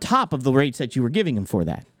 On top of the rates that you were giving him for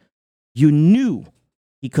that. You knew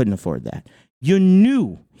he couldn't afford that. You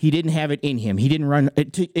knew he didn't have it in him. He didn't run,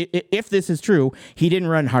 if this is true, he didn't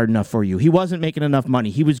run hard enough for you. He wasn't making enough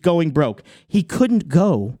money. He was going broke. He couldn't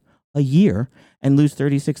go a year and lose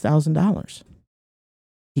 $36,000.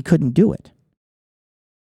 He couldn't do it.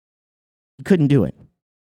 He couldn't do it.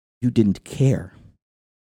 You didn't care.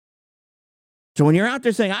 So when you're out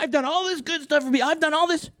there saying, I've done all this good stuff for me, I've done all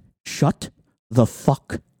this, shut the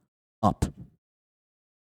fuck up.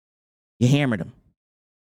 You hammered him.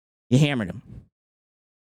 You hammered him.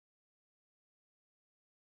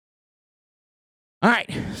 All right.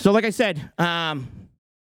 So like I said, I'm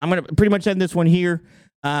going to pretty much end this one here.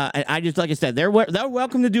 I just, like I said, they're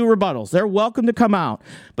welcome to do rebuttals. They're welcome to come out.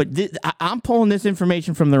 But I'm pulling this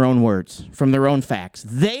information from their own words, from their own facts.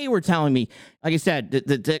 They were telling me, like I said,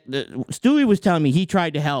 Stewie was telling me he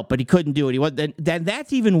tried to help, but he couldn't do it.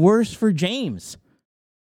 That's even worse for James.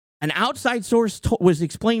 An outside source was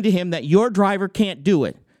explained to him that your driver can't do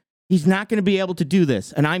it. He's not going to be able to do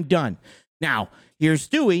this, and I'm done. Now, here's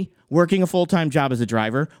Stewie working a full-time job as a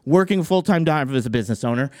driver, working a full-time job as a business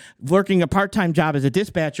owner, working a part-time job as a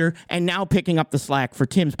dispatcher, and now picking up the slack for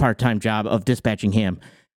Tim's part-time job of dispatching him.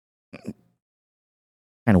 Kind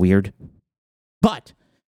of weird. But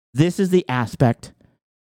this is the aspect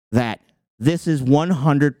that this is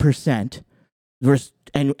 100%.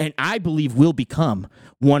 and I believe will become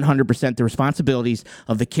 100% the responsibilities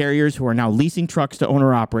of the carriers who are now leasing trucks to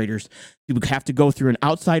owner-operators who have to go through an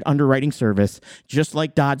outside underwriting service, just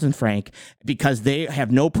like Dodds and Frank, because they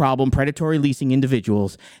have no problem predatory leasing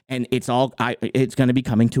individuals, and it's going to be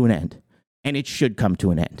coming to an end, and it should come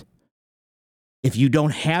to an end. If you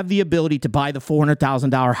don't have the ability to buy the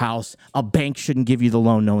 $400,000 house, a bank shouldn't give you the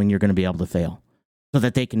loan knowing you're going to be able to fail so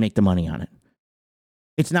that they can make the money on it.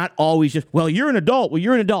 It's not always just, well, you're an adult. Well,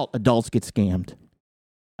 you're an adult. Adults get scammed.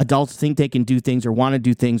 Adults think they can do things or want to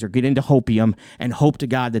do things or get into hopium and hope to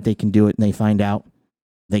God that they can do it, and they find out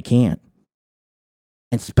they can't.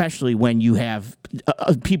 Especially when you have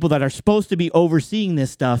people that are supposed to be overseeing this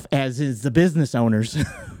stuff, as is the business owners,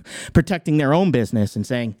 protecting their own business and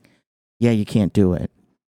saying, yeah, you can't do it.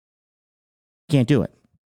 Can't do it.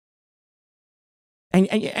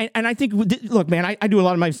 And I think, look, man, I do a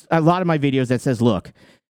lot of my videos that says, look,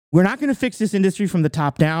 we're not going to fix this industry from the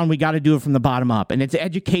top down. We got to do it from the bottom up. And it's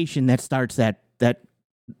education that starts that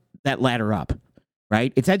ladder up,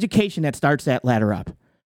 right? It's education that starts that ladder up.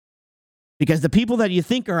 Because the people that you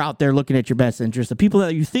think are out there looking at your best interest, the people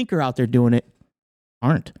that you think are out there doing it,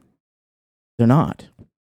 aren't. They're not.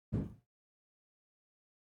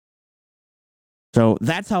 So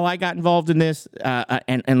that's how I got involved in this.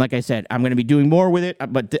 And like I said, I'm going to be doing more with it.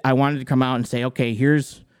 But I wanted to come out and say, okay,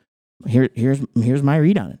 here's my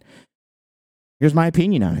read on it. Here's my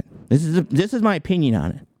opinion on it. This is my opinion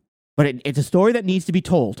on it. But it's a story that needs to be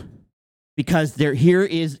told, because here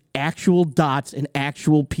is actual dots and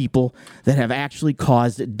actual people that have actually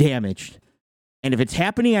caused damage. And if it's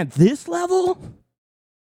happening at this level,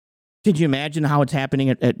 could you imagine how it's happening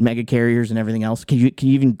at mega carriers and everything else? Can you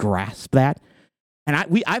even grasp that? And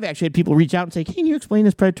I've actually had people reach out and say, can you explain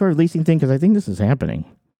this predatory leasing thing? Because I think this is happening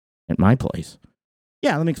at my place.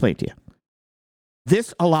 Yeah, let me explain it to you.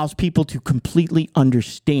 This allows people to completely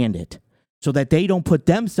understand it so that they don't put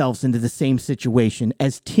themselves into the same situation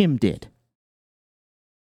as Tim did.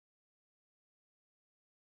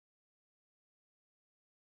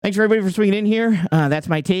 Thanks for everybody for swinging in here. That's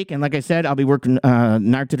my take. And like I said, I'll be working.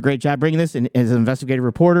 Narc did a great job bringing this as an investigative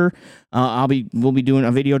reporter. We'll be doing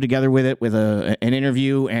a video together with it, with an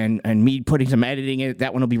interview and me putting some editing in it.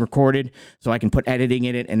 That one will be recorded so I can put editing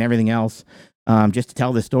in it and everything else, just to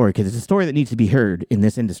tell this story, because it's a story that needs to be heard in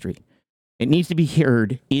this industry. It needs to be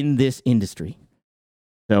heard in this industry.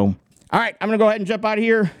 So, all right, I'm going to go ahead and jump out of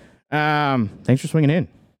here. Thanks for swinging in.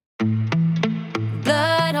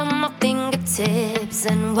 Blood on my fingertips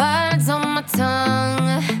and words on my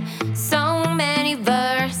tongue. So many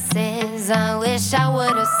verses I wish I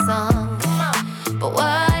would have sung. But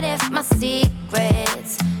what if my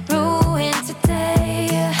secrets ruined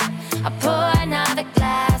today? I pour another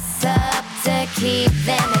glass up to keep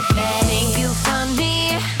them at bay. Think you found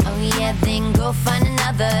me? Oh yeah, then go find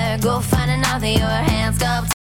another. Go find another. You're